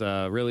this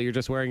really you're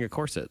just wearing a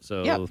corset.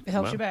 So Yep, it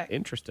helps your back.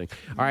 Interesting.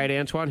 All right,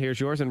 Antoine, here's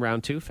yours in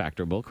round 2.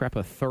 Factor bullcrap.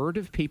 A third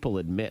of people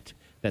admit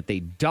that they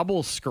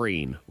double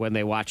screen when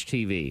they watch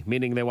TV,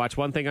 meaning they watch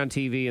one thing on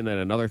TV and then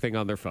another thing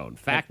on their phone.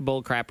 Fact,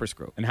 bullcrap, or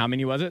screw. And how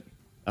many was it?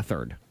 A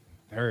third.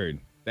 Third.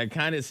 That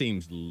kind of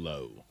seems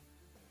low.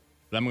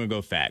 But I'm going to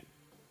go fact.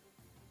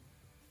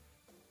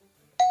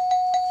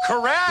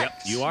 Correct. Yep,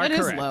 you are That is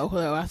correct. low,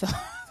 though. I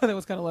thought it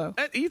was kind of low.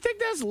 You think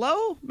that's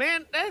low?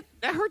 Man, that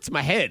hurts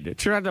my head.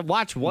 Trying to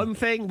watch one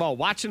thing while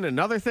watching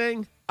another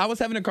thing. I was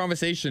having a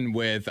conversation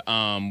with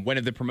one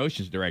of the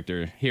promotions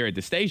director here at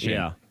the station.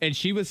 Yeah. And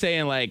she was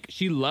saying, like,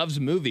 she loves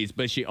movies,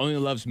 but she only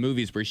loves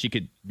movies where she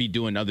could be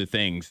doing other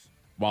things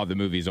while the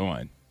movie's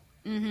on.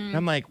 And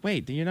I'm like,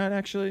 wait, you're not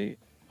actually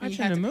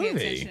watching a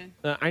movie.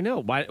 I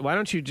know. Why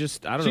don't you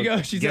just, I don't She know,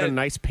 goes- she get a said-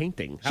 nice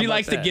painting? How She about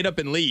likes to that? get up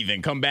and leave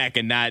and come back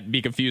and not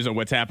be confused on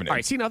what's happening. All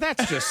right, see, now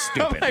that's just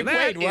stupid. like, That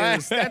wait, what?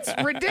 is- that's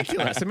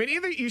ridiculous. I mean,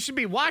 either you should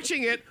be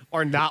watching it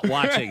or not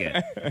watching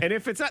it. And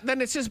if it's not, then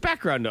it's just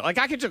background noise. Like,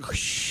 I could just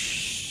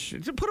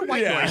put a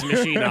white noise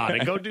machine on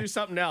and go do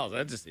something else.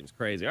 That just seems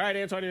crazy. All right,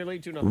 Antonio, your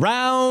lead 2-0.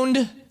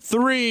 Round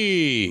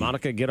 3.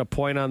 Monica, get a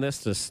point on this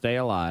to stay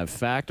alive.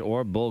 Fact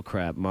or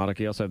bullcrap?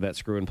 Monica, you also have that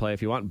screw and play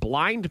if you want.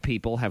 Blind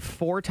people have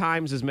 4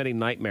 times as many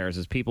nightmares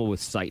as people with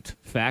sight.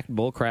 Fact,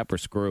 bullcrap, or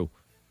screw?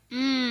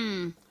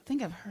 I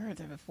think I've heard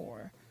that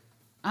before.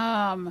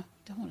 Don't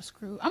want to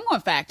screw. I'm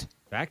going fact.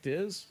 Fact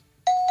is?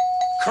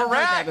 I've heard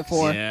that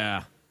before.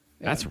 Yeah.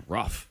 That's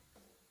rough.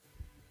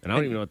 And I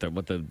don't even know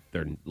what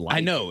they're like. I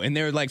know, and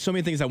there are like so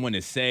many things I want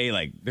to say.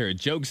 Like there are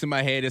jokes in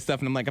my head and stuff,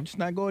 and I'm like, I'm just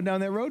not going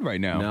down that road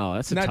right now. No,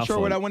 that's a not tough sure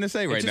one. what I want to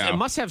say right now. It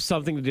must have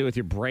something to do with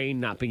your brain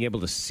not being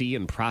able to see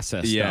and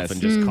process Yes. stuff, and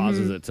just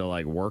causes it to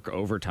like work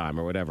overtime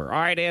or whatever.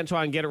 All right,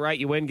 Antoine, get it right,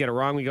 you win. Get it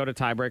wrong, we go to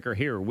tiebreaker.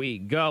 Here we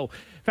go.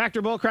 Fact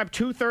or bullcrap?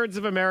 2/3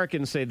 of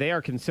Americans say they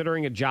are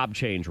considering a job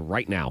change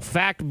right now.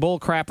 Fact,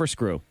 bullcrap, or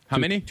screw? How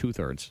many?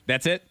 2/3.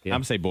 That's it. Yeah. I'm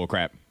gonna say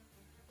bullcrap.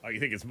 Oh, you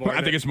think it's more?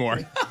 I think it's more.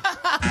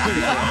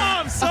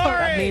 I'm sorry.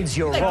 That means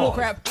you're Like wrong.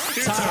 bullcrap.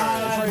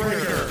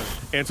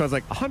 Antoine's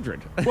like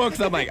 100. Well, because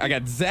I'm like, I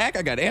got Zach,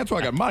 I got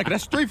Antoine, I got Monica.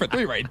 That's 3 for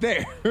 3 right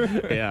there.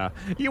 Yeah.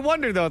 You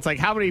wonder, though, it's like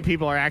how many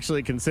people are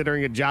actually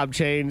considering a job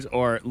change,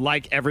 or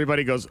like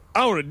everybody goes,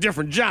 I want a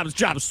different job. This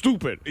job's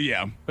stupid.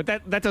 Yeah. But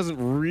that doesn't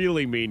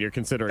really mean you're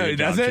considering a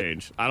job does it?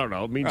 change. I don't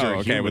know. It means Oh, you're a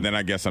okay. human. Well, then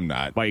I guess I'm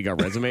not. Why, you got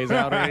resumes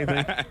out or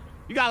anything?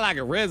 You got like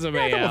a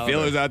resume out.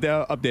 Feelers out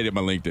there. Updated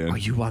my LinkedIn. Are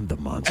you on the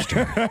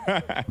Monster?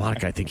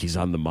 Monica, I think he's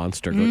on the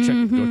Monster.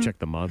 Go check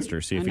the Monster.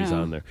 See if he's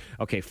know. on there.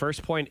 Okay,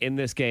 first point in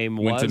this game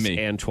Went to was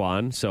me.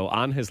 Antoine. So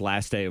on his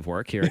last day of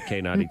work here at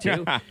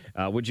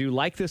K92, would you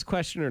like this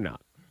question or not?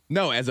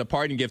 No, as a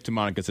parting gift to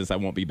Monica, since I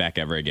won't be back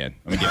ever again.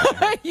 I'm gonna give it to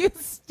her. You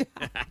stop.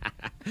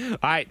 All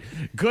right.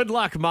 Good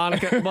luck,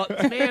 Monica. Well,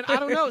 man, I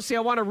don't know. See, I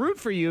want to root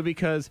for you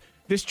because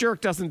this jerk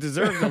doesn't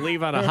deserve to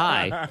leave on a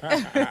high.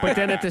 But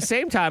then at the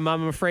same time,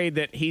 I'm afraid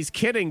that he's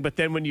kidding. But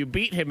then when you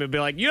beat him, he'll be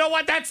like, you know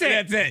what? That's it.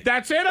 That's it.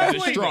 That's it. That's I'm a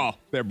leaving." straw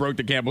that broke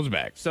the camel's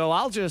back. So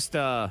I'll just,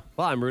 I'm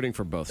rooting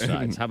for both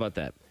sides. How about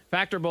that?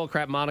 Fact or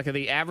bullcrap, Monica,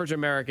 the average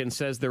American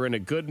says they're in a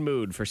good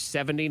mood for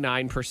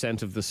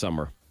 79% of the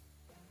summer.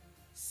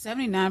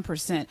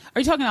 79%. Are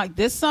you talking like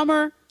this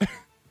summer?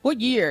 What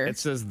year? It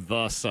says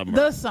the summer.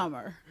 The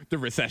summer. The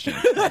recession.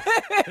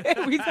 What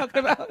are we talking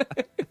about?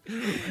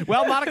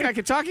 Well, Monica,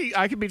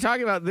 I could be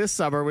talking about this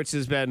summer, which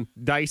has been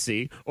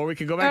dicey, or we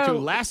could go back to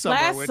last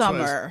summer, which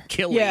was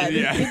killing. Yeah,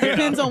 it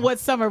depends on what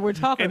summer we're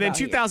talking about. And then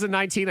here.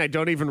 2019, I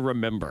don't even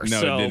remember.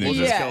 No, so it didn't. we'll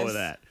just go with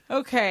that.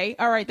 Okay,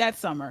 all right, that's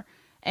summer,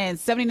 and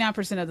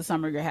 79% of the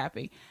summer you're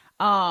happy.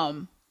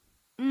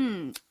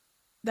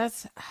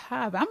 That's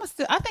high. But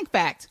I think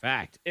fact.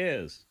 Fact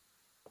is.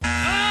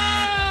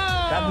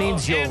 That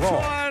means you're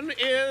wrong. Antoine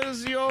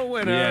is your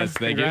winner. Yes,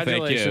 thank you.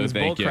 Congratulations.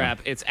 Thank you. Bullcrap.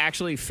 It's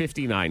actually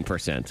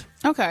 59%.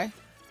 Okay.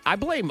 I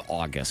blame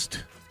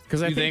August.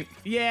 Because I think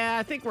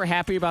we're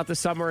happy about the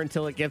summer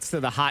until it gets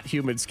to the hot,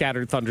 humid,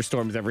 scattered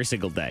thunderstorms every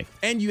single day.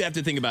 And you have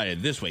to think about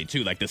it this way,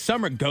 too. Like, the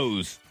summer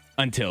goes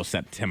until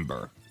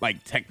September,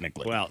 like,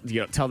 technically. Well,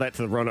 tell that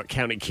to the Roanoke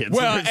County kids.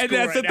 Well, and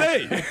that's the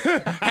thing.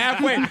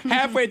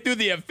 halfway through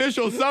the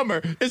official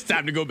summer, it's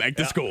time to go back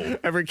to school.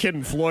 Every kid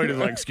in Floyd is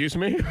like, excuse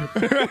me?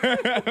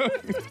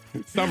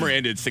 Summer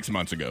ended 6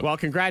 months ago. Well,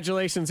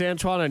 congratulations,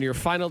 Antoine, on your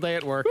final day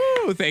at work.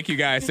 Woo, thank you,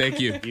 guys. Thank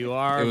you. You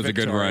are It was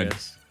victorious. a good run.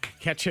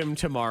 Catch him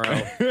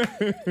tomorrow,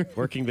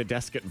 working the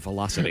desk at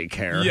Velocity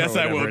Care. Yes,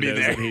 I will be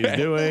there. He's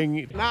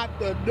doing. Not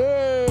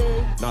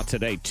today. Not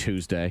today,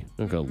 Tuesday.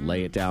 I'm going to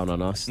lay it down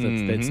on us.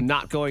 That's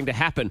not going to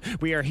happen.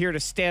 We are here to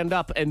stand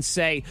up and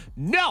say,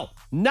 no,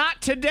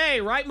 not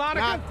today. Right,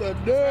 Monica? Not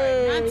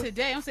today. Not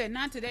today. I'm saying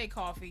not today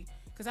coffee,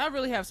 because I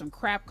really have some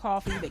crap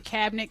coffee, the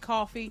cabinet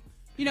coffee.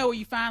 You know, where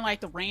you find like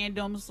the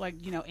randoms, like,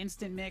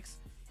 instant mix.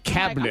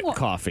 Cabinet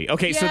coffee.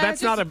 Okay, so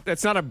that's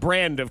not a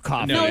brand of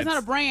coffee. No, it's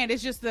not a brand.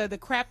 It's just the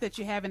crap that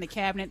you have in the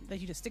cabinet that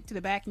you just stick to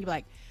the back and you're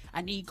like,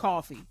 I need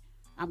coffee.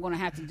 I'm going to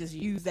have to just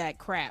use that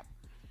crap.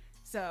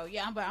 So,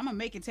 yeah, I'm going to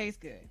make it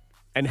taste good.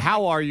 And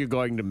how are you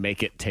going to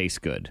make it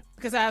taste good?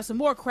 Because I have some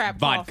more crap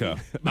Vodka.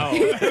 coffee.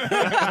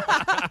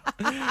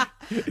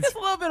 Just a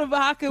little bit of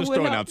vodka. Just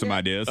throwing out some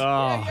ideas.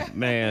 Oh,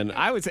 man.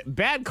 I would say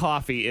bad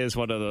coffee is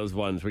one of those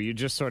ones where you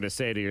just sort of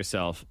say to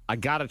yourself, I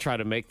got to try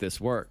to make this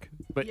work.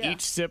 But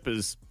each sip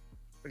is,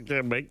 I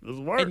can't make this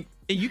work. And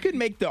you can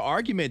make the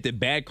argument that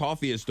bad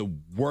coffee is the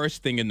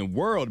worst thing in the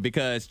world,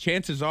 because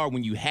chances are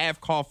when you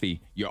have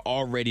coffee, you're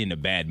already in a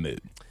bad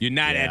mood. You're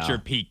not at your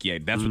peak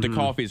yet. That's what the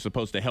coffee is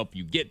supposed to help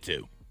you get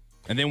to.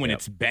 And then when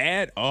it's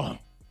bad,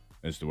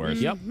 it's the worst.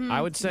 Yep. I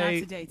would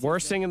say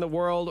worst thing in the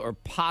world, or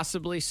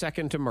possibly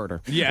second to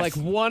murder. Yes. Like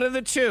one of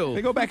the two.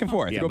 They go back and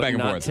forth. Yeah, but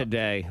not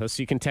today.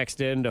 So you can text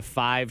in to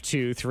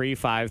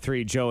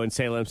 52353. Joe in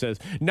Salem says,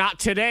 not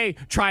today,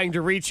 trying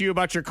to reach you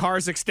about your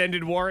car's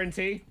extended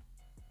warranty.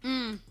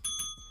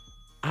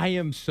 I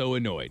am so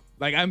annoyed.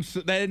 Like,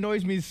 that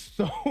annoys me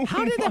so much.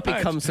 How did that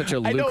become such a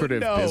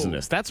lucrative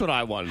business? That's what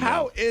I want to know.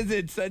 How is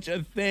it such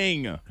a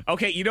thing?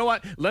 Okay, you know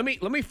what? Let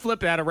me flip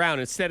that around.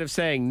 Instead of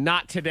saying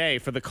not today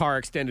for the car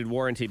extended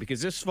warranty,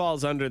 because this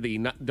falls under the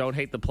don't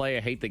hate the play,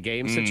 I hate the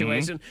game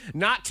situation.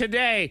 Not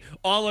today,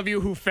 all of you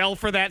who fell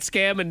for that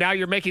scam and now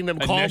you're making them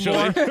call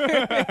more.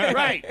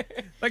 Right.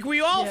 Like,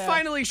 we all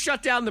finally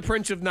shut down the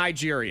Prince of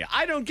Nigeria.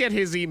 I don't get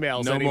his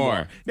emails anymore.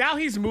 More. Now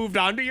he's moved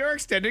on to your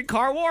extended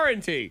car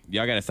warranty.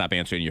 Y'all got to stop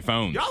answering your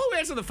phone. Y'all who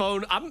answer the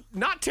phone, I'm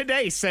not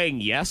today saying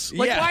yes.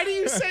 Like, why do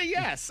you say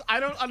yes? I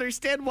don't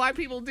understand why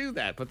people do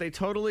that, but they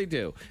totally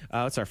do.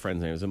 What's our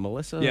friend's name? Is it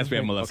Melissa? Yes, we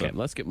have Melissa. Okay,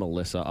 let's get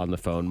Melissa on the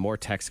phone. More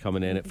texts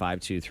coming in at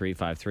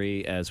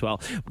 52353 as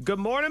well. Good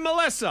morning,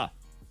 Melissa.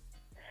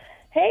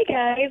 Hey,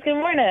 guys. Good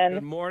morning.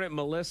 Good morning,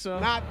 Melissa.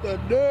 Not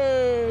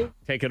today.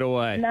 Take it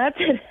away. Not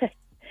today.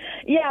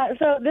 Yeah,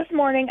 so this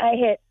morning I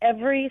hit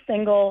every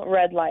single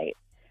red light.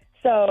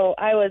 So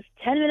I was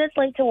 10 minutes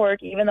late to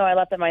work, even though I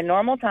left at my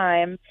normal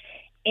time.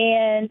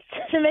 And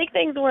to make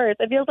things worse,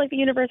 it feels like the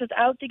universe is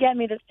out to get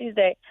me this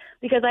Tuesday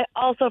because I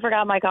also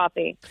forgot my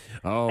coffee.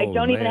 Oh, I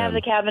don't even have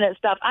the cabinet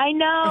stuff. I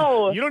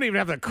know. You don't even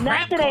have the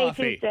crap Not today,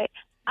 coffee. Tuesday.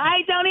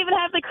 I don't even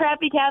have the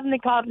crappy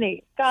cabinet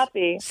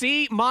coffee.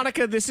 See,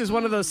 Monica, this is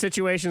one of those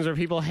situations where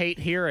people hate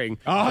hearing.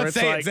 Oh,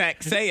 say it,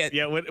 Zach. Say it.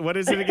 Yeah, what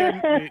is it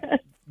again?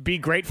 Be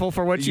grateful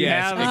for what you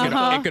have.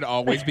 It could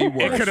always be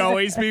worse. It could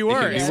always be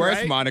worse. It could be worse,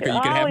 right? Monica.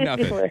 You could have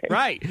nothing.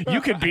 Right.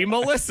 You could be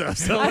Melissa.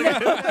 So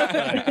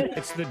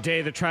it's the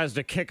day that tries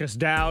to kick us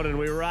down, and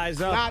we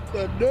rise up. Not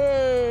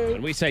today.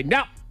 And we say,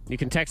 no. You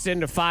can text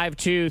in to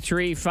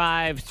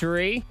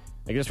 52353.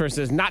 Like this person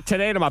says, not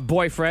today to my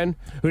boyfriend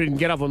who didn't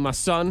get up with my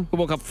son, who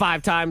woke up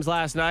 5 times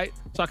last night.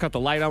 So I cut the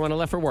light on when I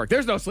left for work.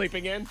 There's no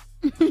sleeping in.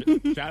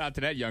 Shout out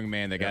to that young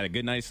man that got a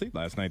good night's sleep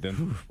last night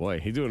then.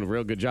 Boy, he's doing a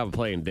real good job of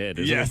playing dead,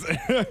 isn't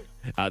he?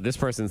 This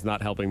person's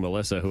not helping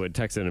Melissa, who had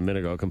texted a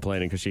minute ago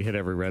complaining because she hit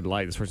every red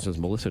light. This person says,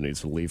 Melissa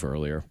needs to leave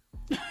earlier.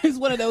 It's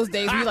one of those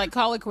days where you like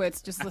call it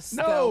quits. Just let's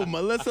go.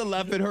 Melissa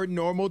left at her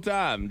normal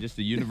time. Just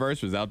the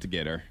universe was out to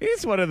get her.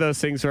 It's one of those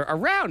things where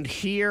around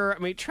here,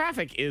 I mean,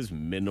 traffic is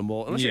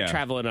minimal unless you're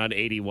traveling on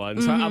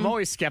 81. So I'm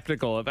always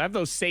skeptical. If I have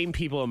those same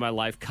people in my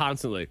life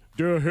constantly,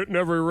 hitting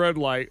every red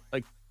light,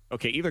 like,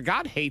 okay, either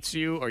God hates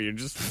you or you're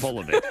just full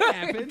of it. It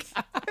happens.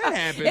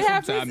 It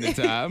happens from time to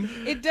time.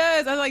 It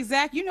does. I was like,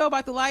 Zach, you know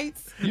about the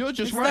lights? You'll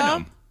just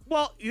run them.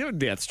 Well,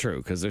 that's true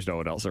because there's no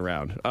one else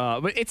around.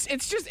 But it's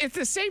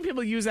the same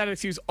people use that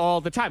excuse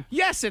all the time.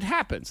 Yes, it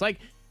happens. Like,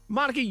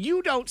 Monica,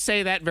 you don't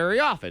say that very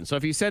often. So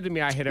if you said to me,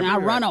 I hit every I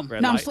run 'em.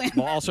 red No, I'm light. saying-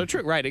 Well, also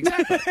true. Right,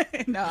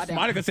 exactly. No, I don't.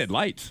 Monica said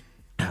lights.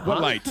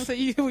 What lights? So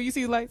you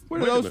see lights?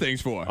 What are those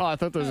things for? Oh, I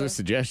thought those were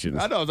suggestions.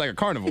 I know it was like a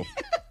carnival.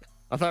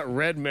 I thought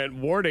red meant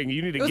warning.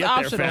 You need to was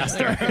get there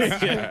optional.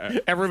 faster. Yeah.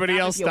 Everybody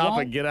else you stop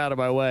won't. and get out of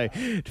my way.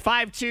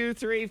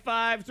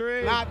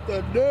 52353. Not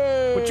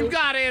today. What you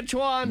got,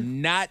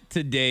 Antoine? Not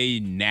today,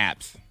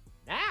 naps.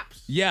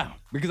 Naps. Yeah,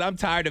 because I'm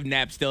tired of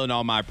naps stealing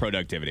all my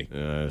productivity.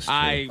 That's true.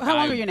 How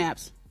long are your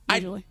naps?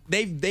 Usually?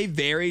 They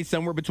vary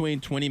somewhere between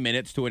 20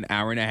 minutes to an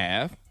hour and a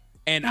half.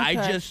 And I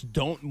Okay. just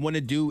don't want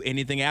to do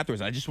anything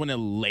afterwards. I just want to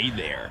lay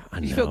there.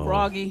 You feel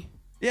groggy.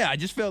 Yeah, I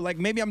just feel like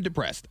maybe I'm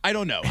depressed. I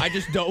don't know. I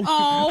just don't.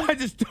 Oh. I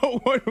just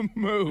don't want to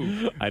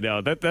move. I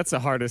know that's the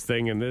hardest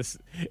thing in this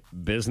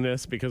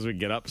business because we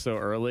get up so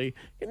early.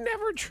 You can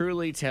never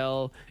truly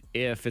tell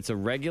if it's a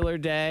regular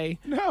day,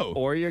 No.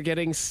 or you're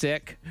getting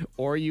sick,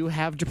 or you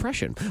have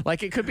depression.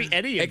 Like it could be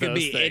any of It could those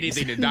be things.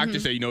 anything. The doctor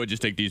said, you know what,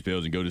 just take these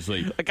pills and go to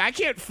sleep. Like I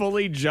can't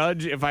fully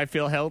judge if I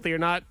feel healthy or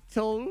not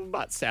till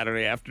about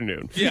Saturday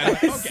afternoon. Yeah.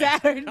 Okay.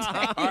 Saturday.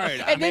 All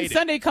right. I And then made it.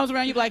 Sunday comes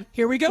around, you're like,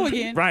 here we go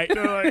again. Right?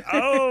 They're like,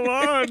 oh,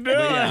 Lord, But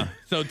yeah.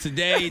 So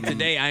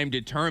today I am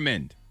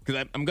determined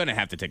because I'm going to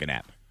have to take a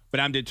nap. But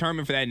I'm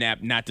determined for that nap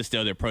not to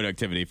steal their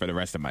productivity for the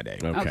rest of my day.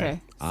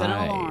 Okay. Set an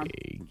alarm.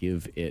 I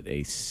give it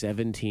a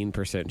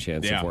 17%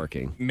 chance of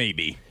working.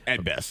 Maybe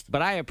at best.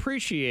 But I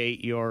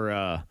appreciate your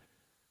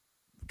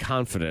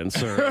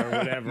confidence or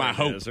whatever My it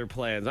hope. is or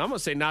plans. I'm going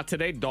to say not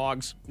today,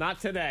 dogs. Not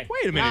today.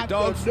 Wait a minute, Not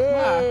dogs.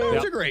 today.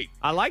 Dogs are great.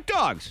 I like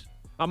dogs.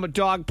 I'm a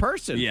dog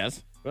person.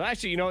 Yes. Well,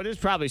 actually, you know, it is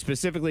probably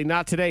specifically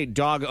not today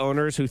dog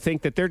owners who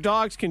think that their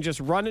dogs can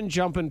just run and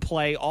jump and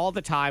play all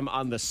the time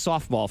on the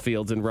softball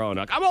fields in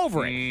Roanoke. I'm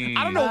over it.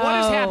 I don't know what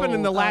has happened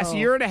in the last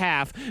year and a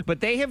half, but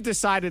they have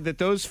decided that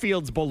those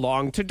fields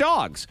belong to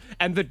dogs.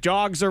 And the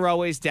dogs are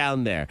always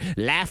down there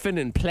laughing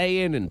and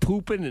playing and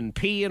pooping and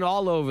peeing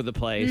all over the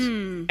place.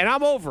 And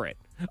I'm over it.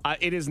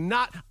 It is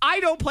not. I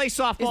don't play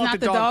softball It's at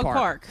the not the dog dog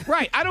park.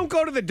 Right. I don't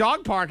go to the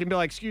dog park and be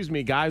like, excuse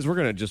me, guys, we're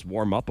going to just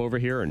warm up over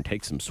here and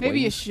take some swings.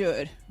 Maybe you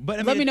should. But,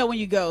 I Let mean- me know when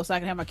you go so I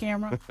can have my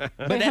camera.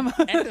 But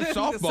at the Set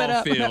softball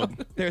up.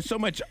 field, there's so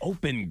much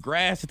open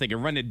grass that they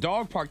can run. The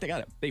dog park,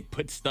 they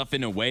put stuff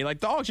in the way. Like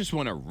dogs just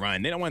want to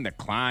run. They don't want to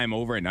climb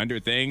over and under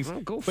things.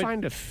 Well, go But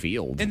find a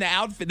field. in the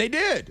outfit, they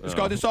did. It's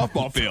called the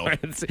softball field.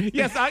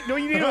 Yes, I know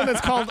you need one that's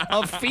called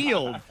a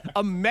field,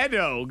 a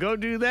meadow. Go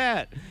do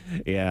that.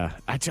 Yeah,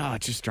 it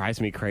just drives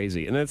me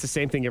crazy. And then it's the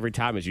same thing every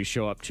time as you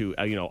show up to,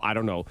 I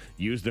don't know,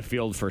 use the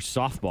field for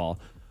softball.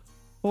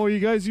 Oh, are you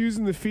guys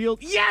using the field?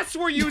 Yes,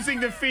 we're using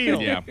the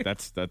field. Yeah,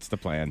 that's the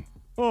plan.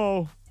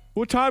 Oh,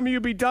 what time will you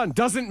be done?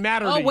 Doesn't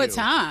matter to Oh, you. what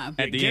time?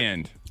 At the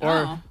end.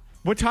 Or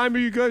what time are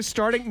you guys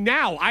starting?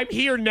 Now. I'm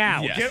here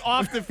now. Yes. Get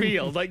off the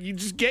field. Like, you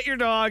just get your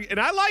dog. And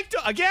I like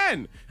to,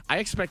 again, I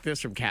expect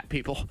this from cat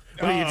people.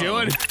 What are you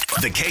doing?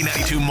 The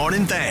K92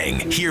 Morning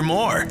Thing. Hear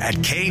more at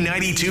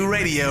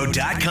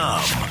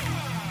K92Radio.com.